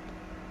hook.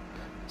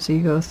 So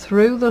you go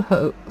through the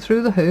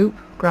hoop,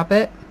 grab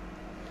it,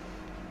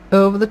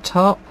 over the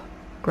top,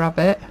 grab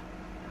it,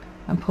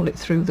 and pull it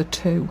through the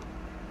two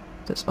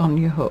that's on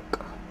your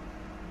hook.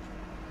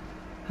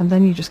 And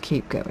then you just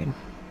keep going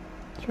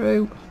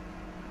through,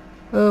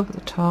 over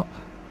the top,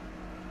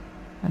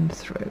 and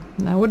through.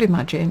 Now I would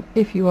imagine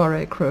if you are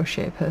a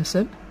crochet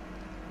person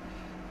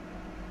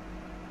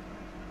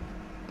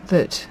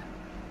that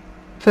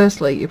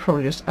firstly you're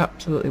probably just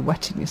absolutely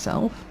wetting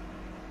yourself,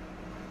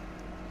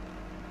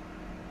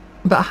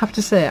 but I have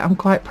to say I'm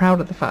quite proud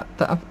of the fact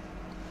that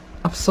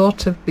I've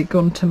sort of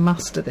begun to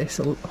master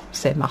this.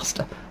 Say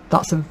master,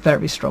 that's a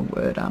very strong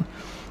word, Anne.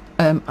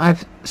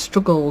 I've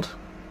struggled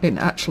in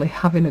actually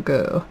having a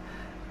go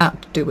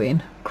at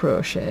doing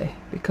crochet,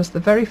 because the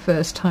very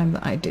first time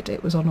that I did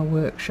it was on a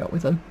workshop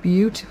with a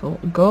beautiful,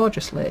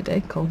 gorgeous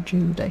lady called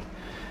Judy,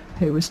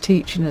 who was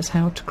teaching us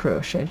how to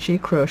crochet. She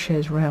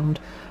crochets around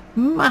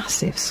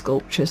massive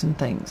sculptures and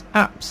things,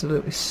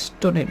 absolutely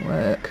stunning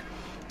work,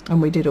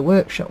 and we did a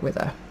workshop with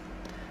her,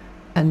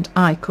 and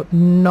I could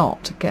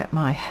not get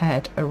my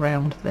head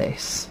around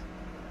this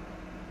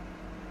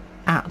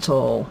at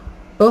all.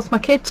 Both my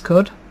kids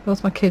could.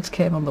 Both my kids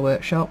came on the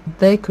workshop,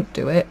 they could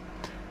do it,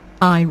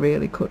 I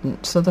really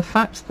couldn't. So the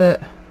fact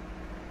that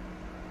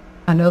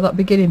I know that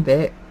beginning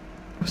bit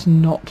was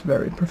not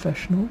very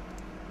professional,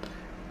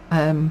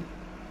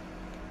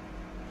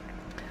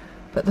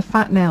 but the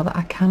fact now that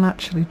I can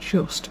actually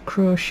just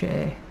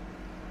crochet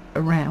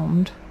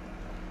around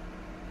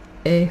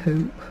a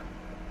hoop,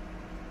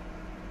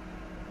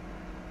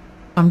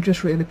 I'm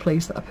just really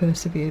pleased that I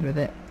persevered with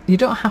it. You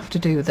don't have to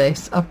do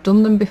this. I've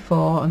done them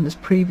before, and there's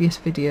previous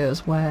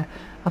videos where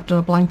I've done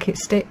a blanket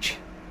stitch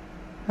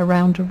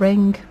around a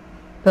ring,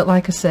 but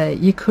like I say,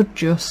 you could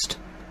just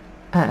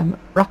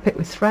wrap it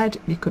with thread,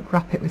 you could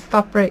wrap it with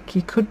fabric,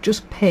 you could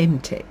just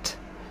paint it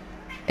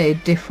a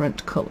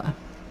different colour.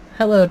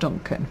 Hello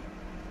Duncan.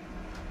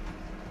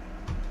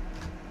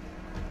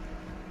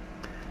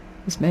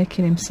 He's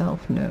making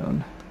himself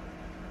known.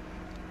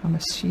 I'm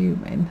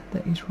assuming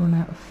that he's run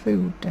out of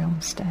food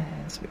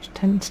downstairs, which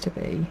tends to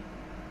be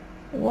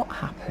what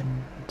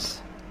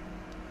happens.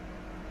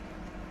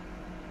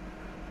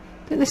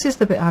 I think this is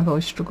the bit I've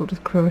always struggled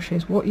with crochet,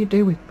 is what you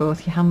do with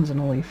both your hands and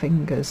all your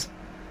fingers.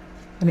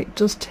 And it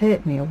does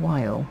take me a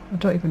while. I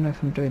don't even know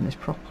if I'm doing this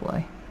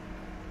properly,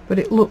 but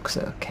it looks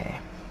okay,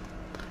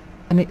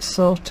 and it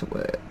sort of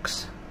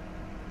works.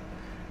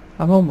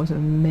 My mum was an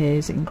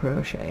amazing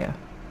crocheter.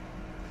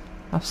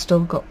 I've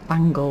still got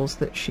bangles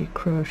that she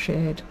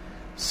crocheted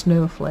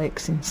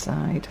snowflakes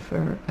inside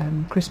for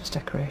Christmas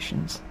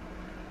decorations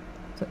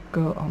that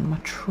go on my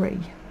tree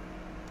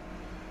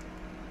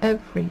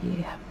every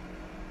year.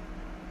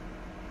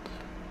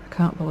 I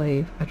can't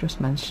believe I just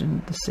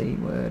mentioned the C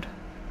word.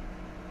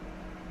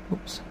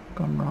 Oops,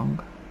 gone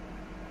wrong.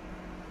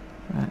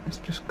 Right, let's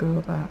just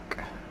go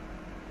back.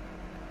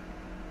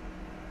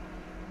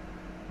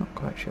 Not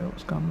quite sure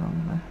what's gone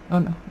wrong there. Oh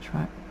no, that's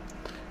right.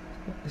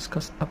 It's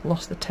because I've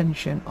lost the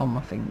tension on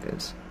my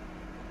fingers.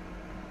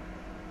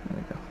 There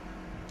we go.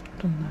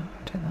 Done that.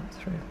 I'll take that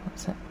through.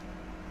 That's it.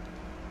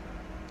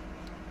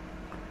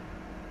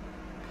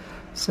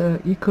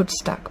 So you could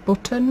stack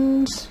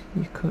buttons.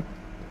 You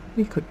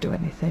could do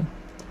anything.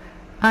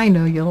 I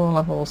know you'll all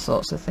have all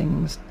sorts of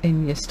things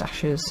in your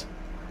stashes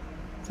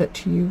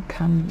that you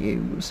can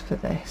use for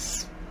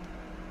this.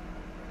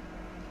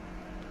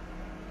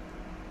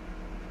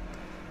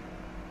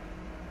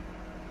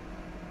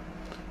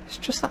 It's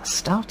just that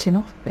starting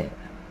off bit.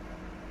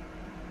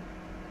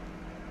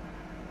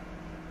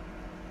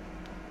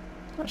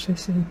 Actually,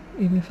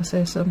 even if I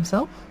say so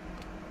myself,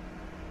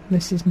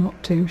 this is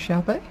not too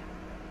shabby.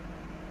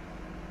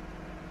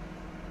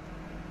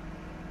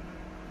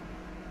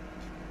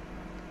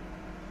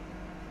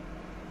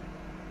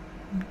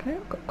 Okay,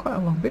 I've got quite a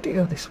long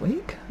video this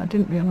week. I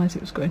didn't realise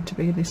it was going to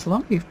be this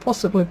long. You've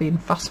possibly been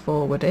fast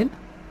forwarding.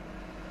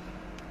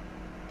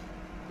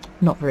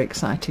 Not very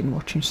exciting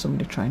watching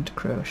somebody trying to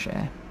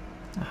crochet,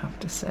 I have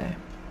to say.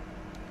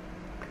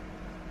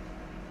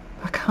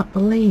 I can't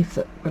believe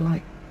that we're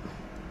like,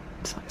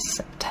 it's like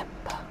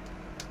September.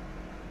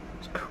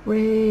 It's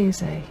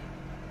crazy.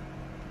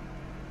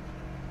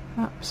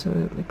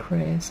 Absolutely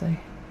crazy.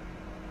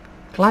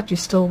 Glad you're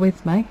still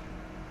with me.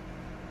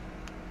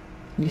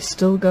 You're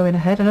still going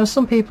ahead. I know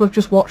some people have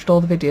just watched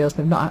all the videos,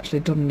 they've not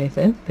actually done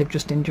anything, they've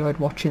just enjoyed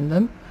watching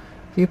them.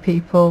 A few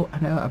people I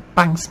know are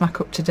bang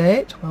smack up to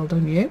date, well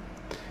done you.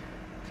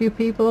 A few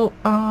people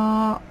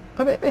are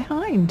a bit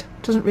behind.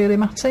 Doesn't really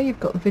matter,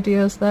 you've got the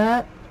videos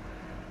there.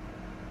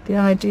 The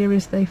idea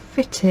is they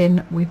fit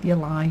in with your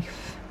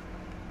life.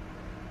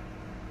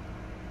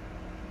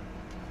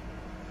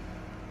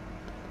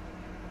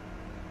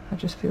 I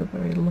just feel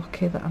very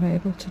lucky that I'm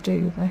able to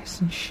do this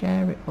and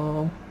share it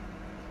all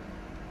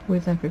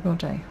with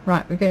everybody.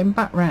 Right, we're getting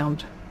back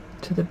round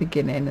to the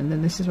beginning, and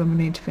then this is when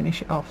we need to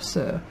finish it off.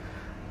 So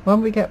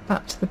when we get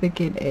back to the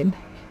beginning,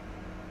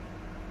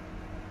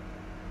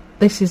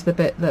 this is the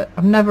bit that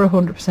I'm never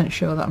 100%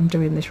 sure that I'm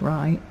doing this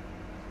right.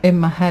 In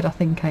my head I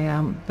think I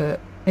am, but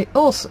it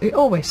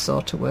always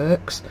sort of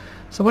works.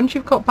 So once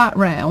you've got back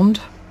round,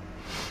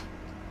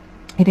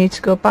 you need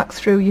to go back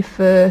through your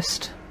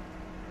first,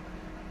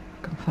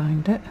 I can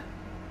find it,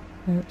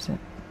 where is it,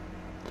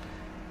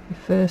 your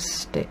first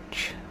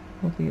stitch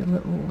will be a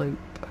little loop.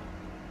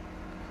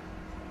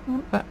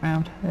 Back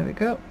round, there we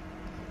go.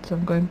 So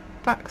I'm going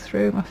back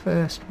through my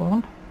first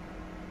one.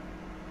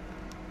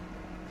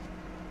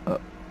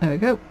 Oh, there we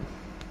go.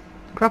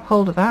 Grab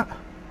hold of that,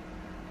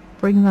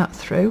 bring that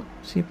through,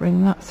 so you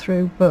bring that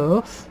through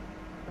both.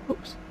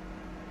 Oops.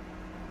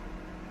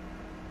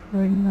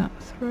 Bring that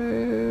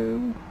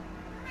through.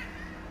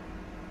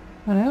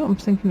 I know, I'm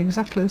thinking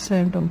exactly the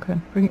same,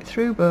 Duncan. Bring it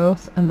through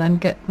both and then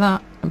get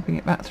that and bring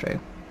it back through.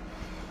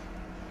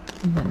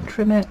 And then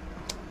trim it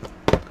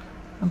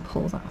and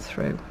pull that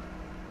through.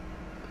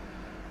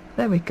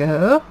 There we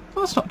go.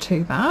 Well, that's not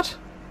too bad.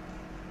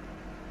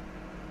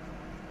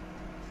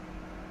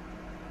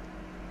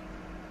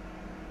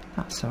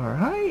 That's all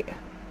right.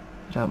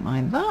 I don't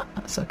mind that.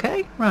 That's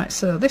okay. Right,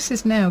 so this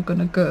is now going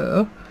to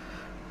go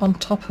on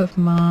top of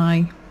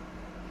my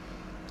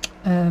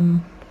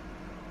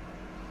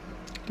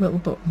little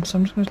button. So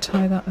I'm just going to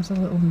tie that as a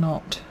little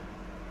knot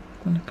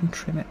when I can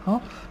trim it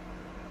off.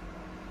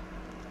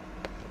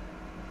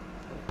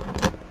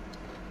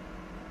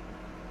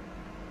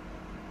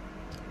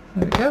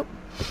 There we go.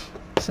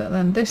 So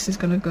then this is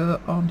going to go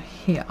on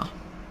here.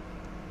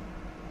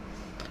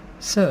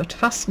 So to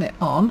fasten it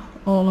on,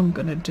 all I'm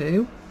going to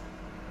do,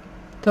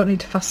 don't need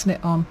to fasten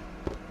it on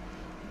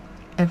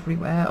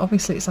everywhere.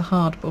 Obviously it's a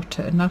hard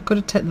button. I could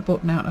have taken the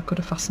button out and I could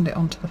have fastened it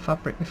onto the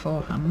fabric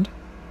beforehand.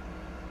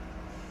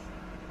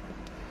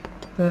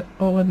 But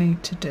all I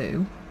need to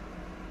do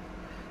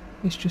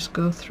is just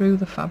go through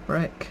the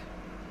fabric,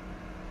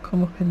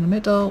 come up in the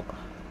middle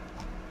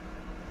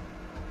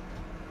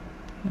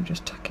and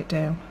just tack it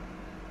down,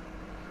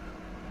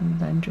 and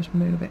then just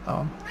move it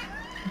on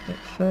a bit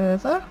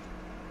further.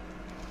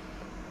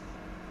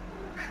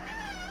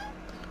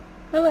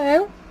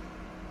 Hello.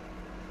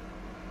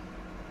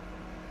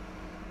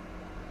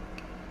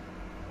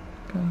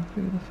 Go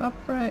through the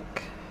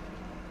fabric.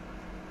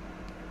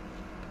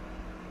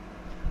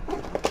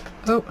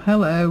 Oh,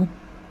 hello.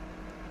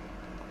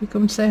 You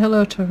come say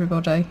hello to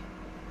everybody.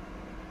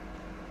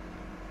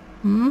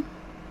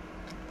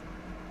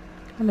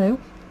 Hello.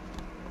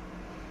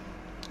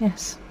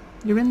 Yes,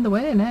 you're in the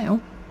way now.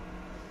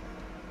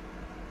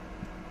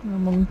 Oh,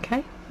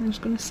 monkey. I'm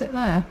just going to sit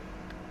there.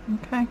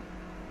 Okay.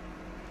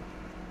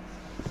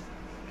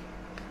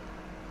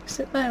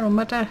 Sit there on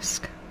my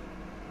desk.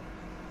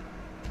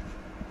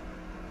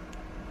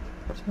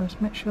 So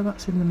just make sure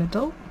that's in the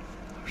middle.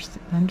 Just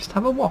sit there and just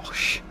have a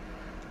wash.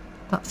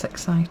 That's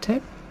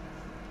exciting.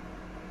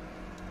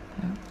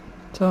 Yeah.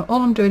 So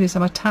all I'm doing is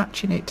I'm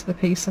attaching it to the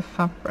piece of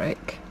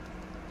fabric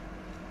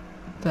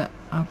that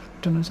I've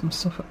done as my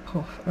Suffolk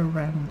puff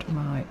around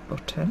my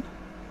button.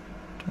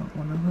 Don't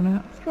want to run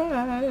out of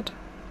thread.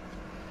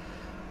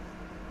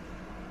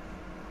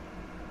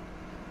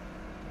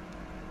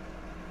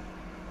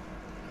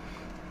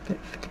 Bit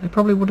fiddly. It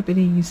probably would have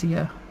been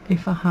easier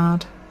if I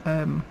had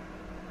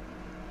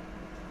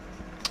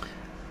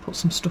put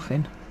some stuff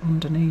in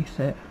underneath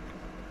it.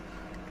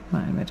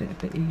 Might have made it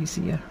a bit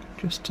easier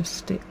just to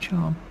stitch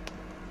on.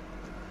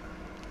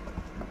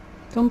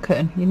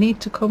 Duncan, you need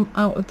to come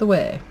out of the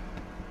way.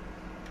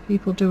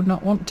 People do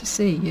not want to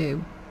see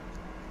you.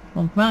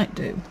 Well, might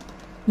do.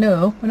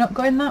 No, we're not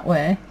going that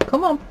way.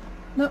 Come on.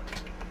 No.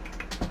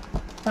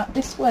 Back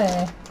this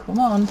way. Come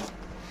on.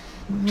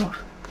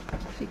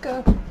 Off you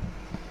go.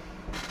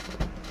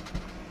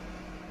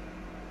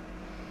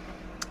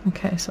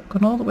 Okay, so I've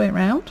gone all the way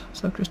around.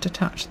 So I've just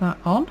attached that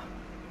on.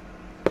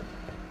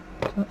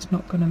 So that's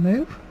not going to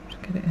move.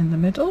 Just get it in the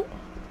middle.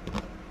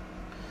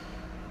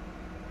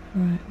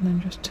 Right, and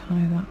then just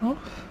tie that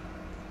off.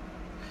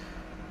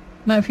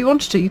 Now if you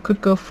wanted to, you could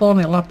go full on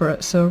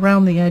elaborate, so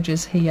around the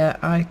edges here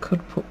I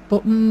could put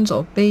buttons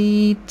or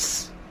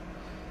beads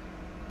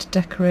to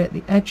decorate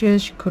the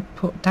edges. You could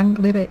put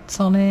dangly bits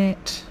on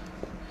it,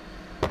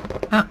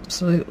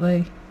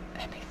 absolutely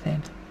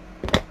anything.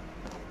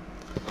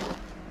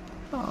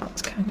 Oh,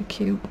 that's kind of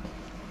cute.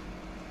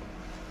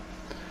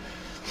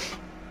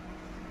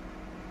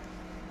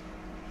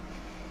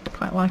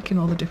 Quite liking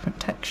all the different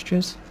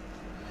textures.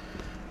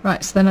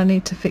 Right, so then I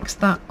need to fix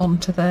that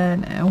onto there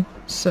now,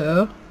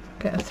 so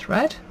get a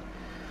thread,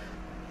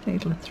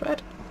 needle and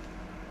thread.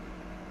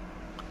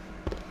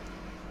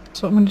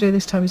 So what I'm going to do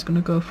this time is going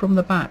to go from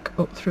the back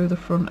up through the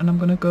front, and I'm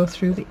going to go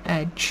through the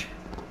edge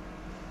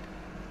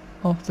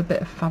of the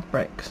bit of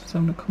fabric. So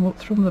I'm going to come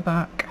up from the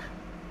back,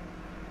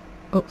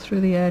 up through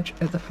the edge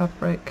of the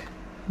fabric,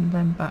 and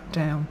then back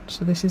down.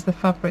 So this is the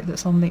fabric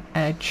that's on the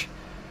edge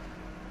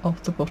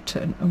of the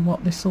button, and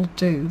what this will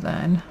do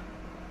then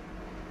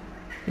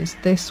is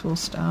this will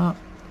start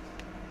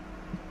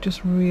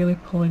just really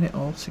pulling it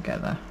all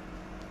together.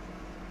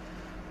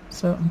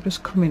 So I'm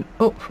just coming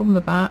up from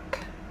the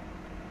back,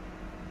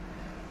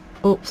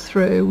 up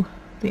through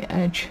the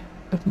edge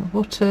of my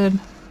button,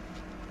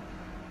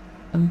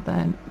 and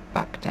then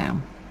back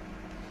down.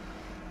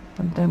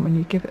 And then when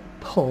you give it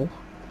a pull,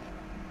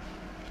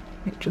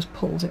 it just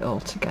pulls it all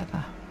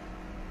together.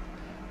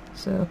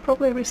 So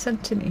probably every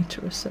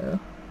centimetre or so.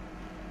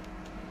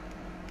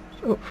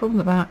 So up from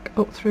the back,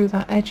 up through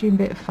that edging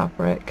bit of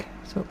fabric,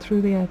 so up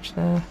through the edge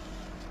there,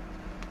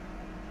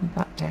 and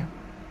back down.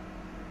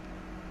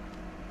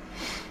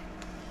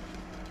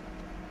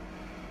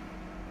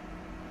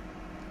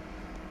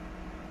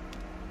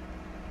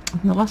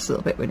 And the last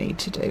little bit we need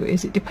to do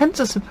is, it depends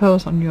I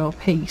suppose on your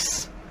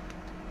piece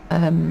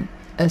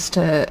as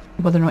to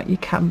whether or not you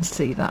can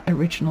see that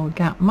original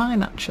gap.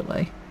 Mine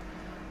actually,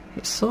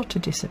 it's sort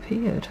of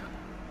disappeared.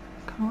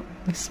 Can't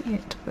really see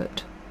it,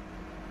 but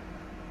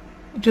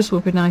it just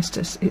would be nice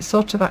to, it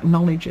sort of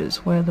acknowledges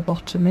where the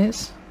bottom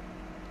is.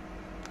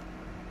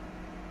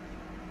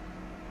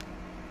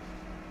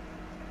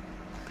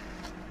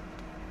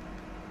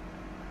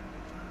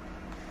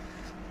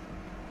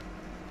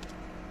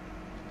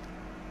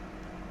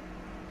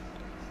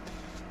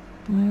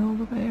 Am I all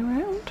the way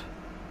around?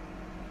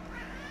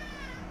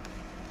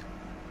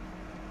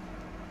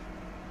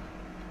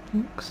 I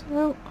think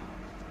so.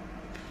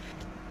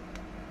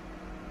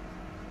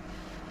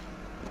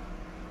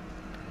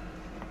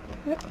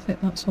 Yep, I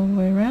think that's all the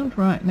way around.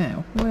 Right,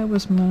 now, where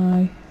was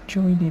my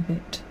joiny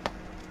bit?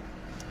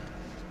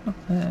 Not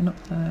there,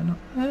 not there, not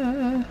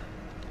there.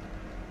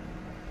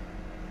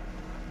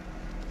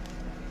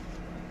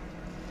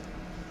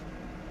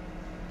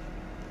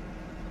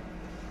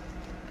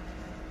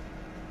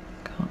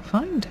 Can't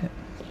find it.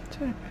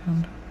 Turn it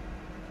round.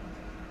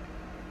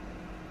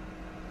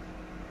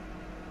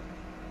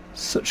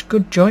 Such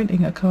good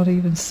jointing, I can't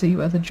even see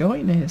where the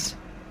joint is.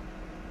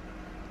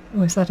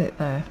 Oh, is that it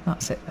there?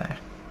 That's it there.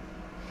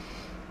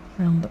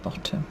 Round the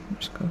bottom.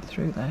 Just go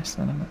through there so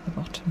then I'm at the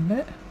bottom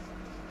bit.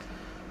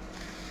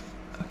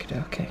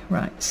 Okay,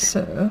 right,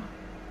 so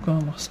I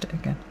lost it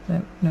again.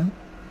 No.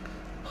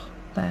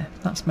 There,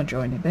 that's my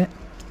joiny bit.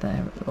 There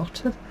at the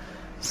bottom.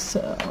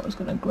 So I was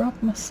going to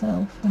grab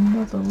myself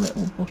another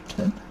little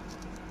button.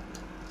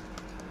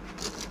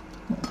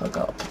 What have I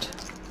got?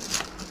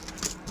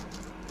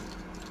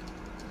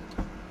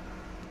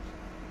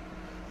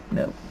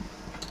 No.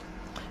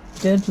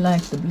 Don't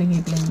like the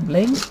blingy bling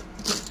bling.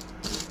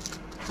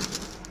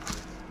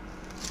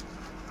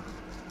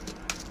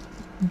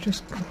 I'm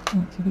just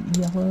going to give it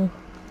yellow.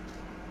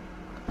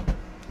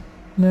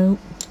 No.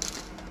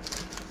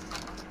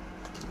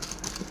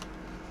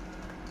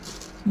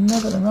 It's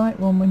never the right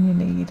one when you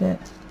need it.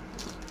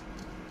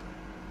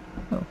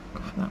 Oh,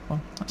 go for that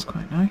one. That's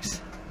quite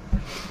nice.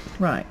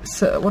 Right,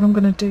 so what I'm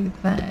going to do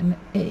then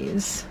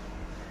is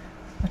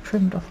I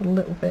trimmed off a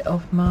little bit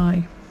of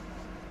my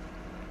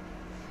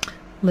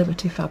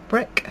Liberty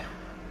fabric.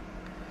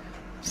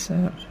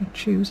 So I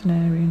choose an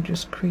area and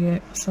just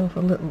create myself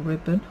a little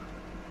ribbon.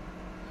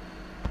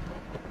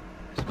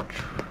 Just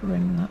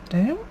trim that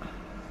down.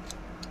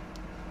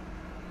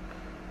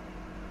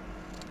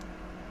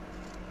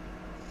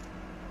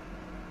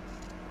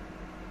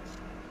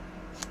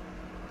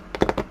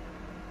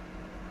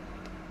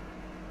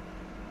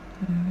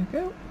 There we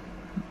go.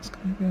 That's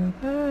going to go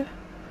there,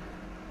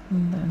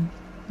 and then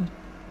I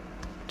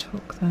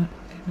tuck that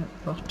in at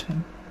the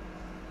bottom.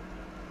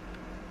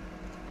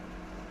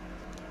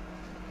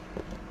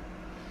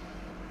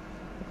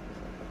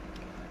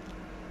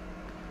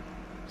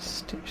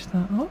 Stitch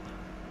that up.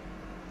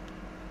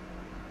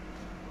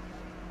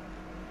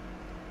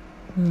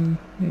 Ooh,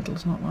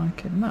 needle's not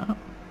liking that.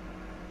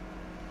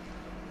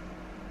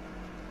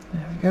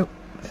 There we go.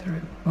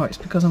 Through. Oh, it's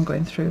because I'm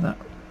going through that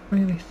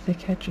really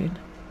thick edging.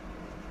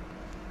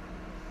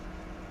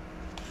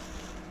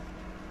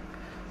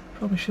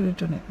 Probably should have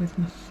done it with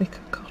my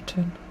thicker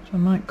cotton, so I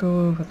might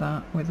go over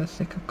that with a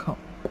thicker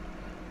cotton.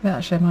 But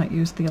actually I might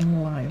use the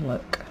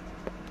lilac.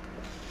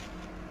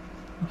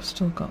 I've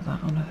still got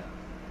that on a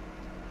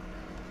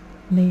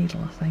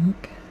needle, I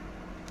think.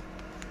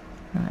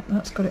 Right,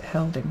 that's got it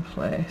held in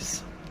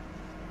place.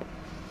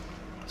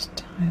 Let's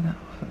tie that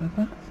off at the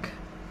back.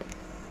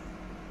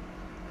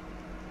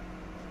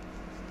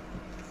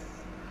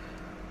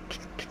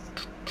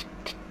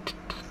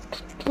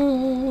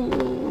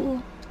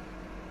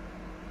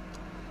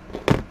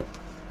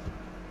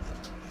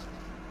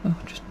 Oh,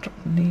 just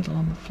dropped the needle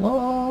on the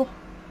floor.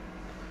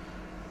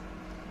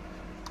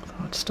 I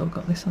thought I'd still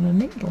got this on a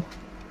needle.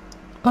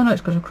 Oh no,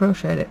 it's because I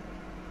crocheted it.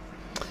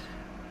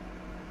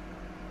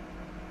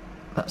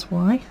 That's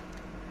why.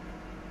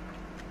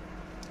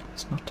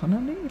 It's not on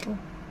a needle.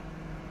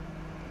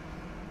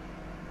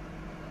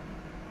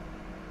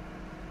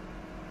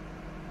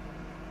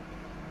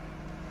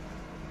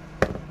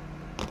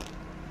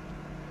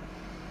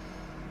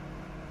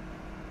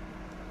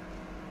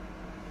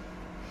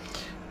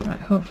 Right,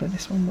 hopefully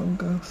this one will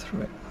go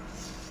through it.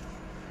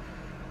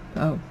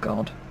 Oh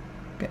God,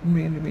 getting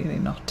really, really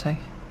knotty.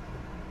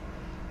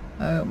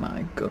 Oh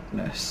my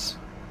goodness.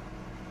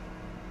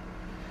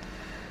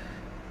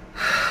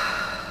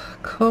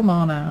 Come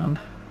on, Anne.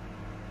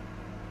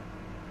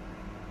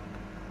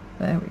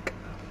 There we go.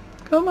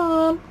 Come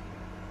on.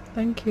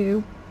 Thank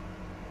you.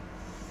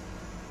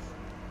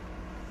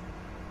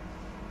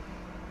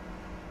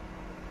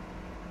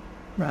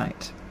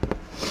 Right.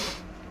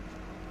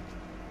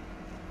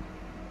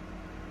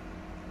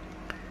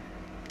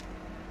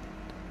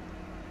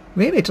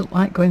 Really don't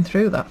like going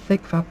through that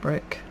thick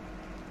fabric.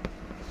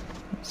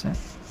 That's it.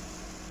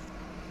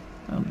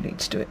 I only need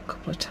to do it a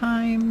couple of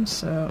times,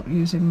 so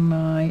using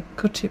my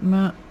cutting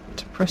mat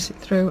to press it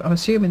through. I'm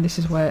assuming this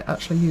is where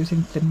actually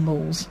using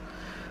thimbles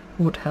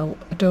would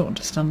help. I don't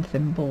understand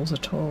thimbles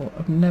at all.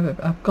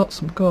 I've got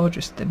some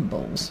gorgeous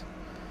thimbles.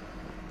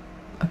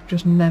 I've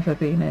just never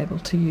been able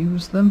to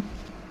use them.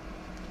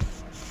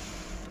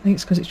 I think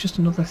it's because it's just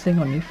another thing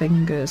on your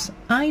fingers.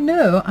 I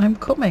know, I'm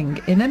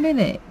coming in a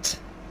minute.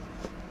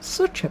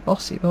 Such a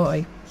bossy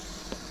boy.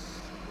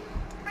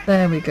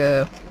 There we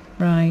go.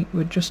 Right,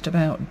 we're just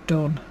about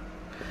done.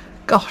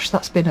 Gosh,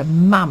 that's been a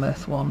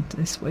mammoth one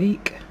this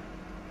week.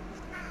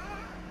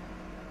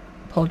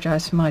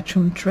 Apologise for my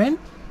chuntering.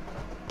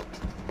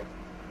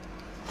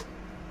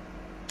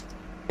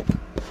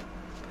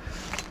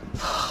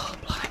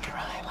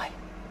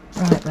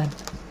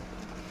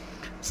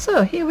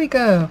 So here we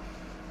go.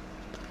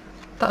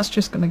 That's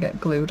just going to get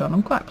glued on.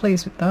 I'm quite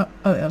pleased with that.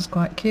 I think that's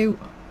quite cute.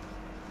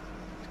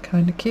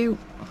 Kind of cute.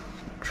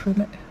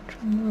 Trim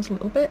those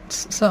little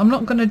bits. So I'm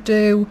not going to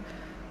do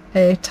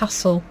a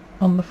tassel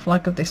on the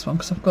flag of this one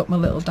because I've got my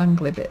little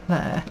dangly bit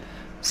there.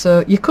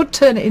 So you could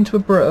turn it into a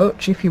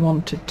brooch if you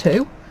wanted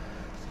to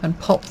and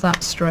pop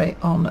that straight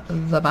on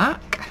the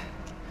back,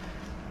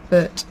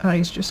 but I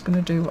was just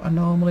going to do what I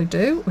normally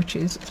do, which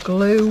is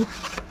glue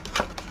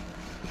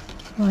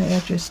my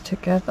edges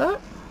together.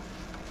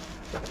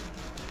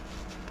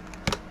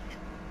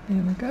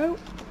 There we go.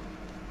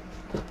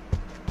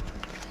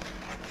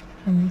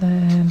 And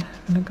then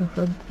I'm going to go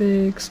for a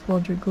big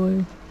splodge of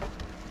glue.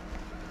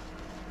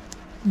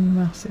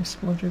 Massive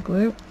splodge of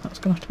glue. That's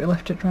going to have to be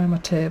left to dry on my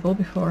table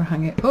before I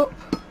hang it up.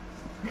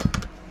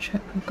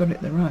 Check I've got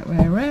it the right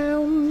way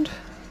around.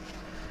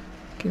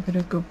 Give it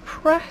a good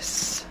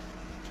press.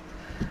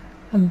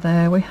 And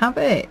there we have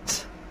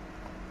it.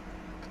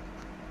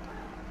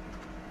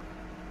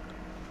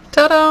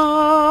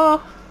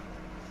 Ta-da!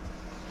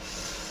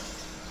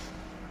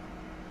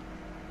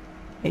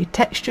 A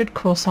textured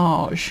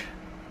corsage.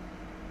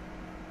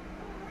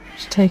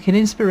 Taking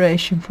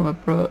inspiration from a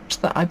brooch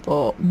that I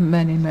bought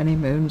many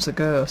moons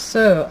ago.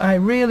 So I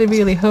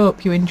really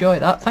hope you enjoy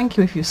that. Thank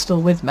you if you're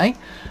still with me.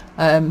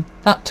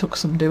 That took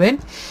some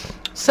doing.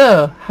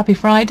 So happy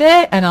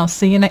Friday, and I'll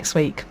see you next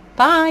week.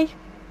 Bye.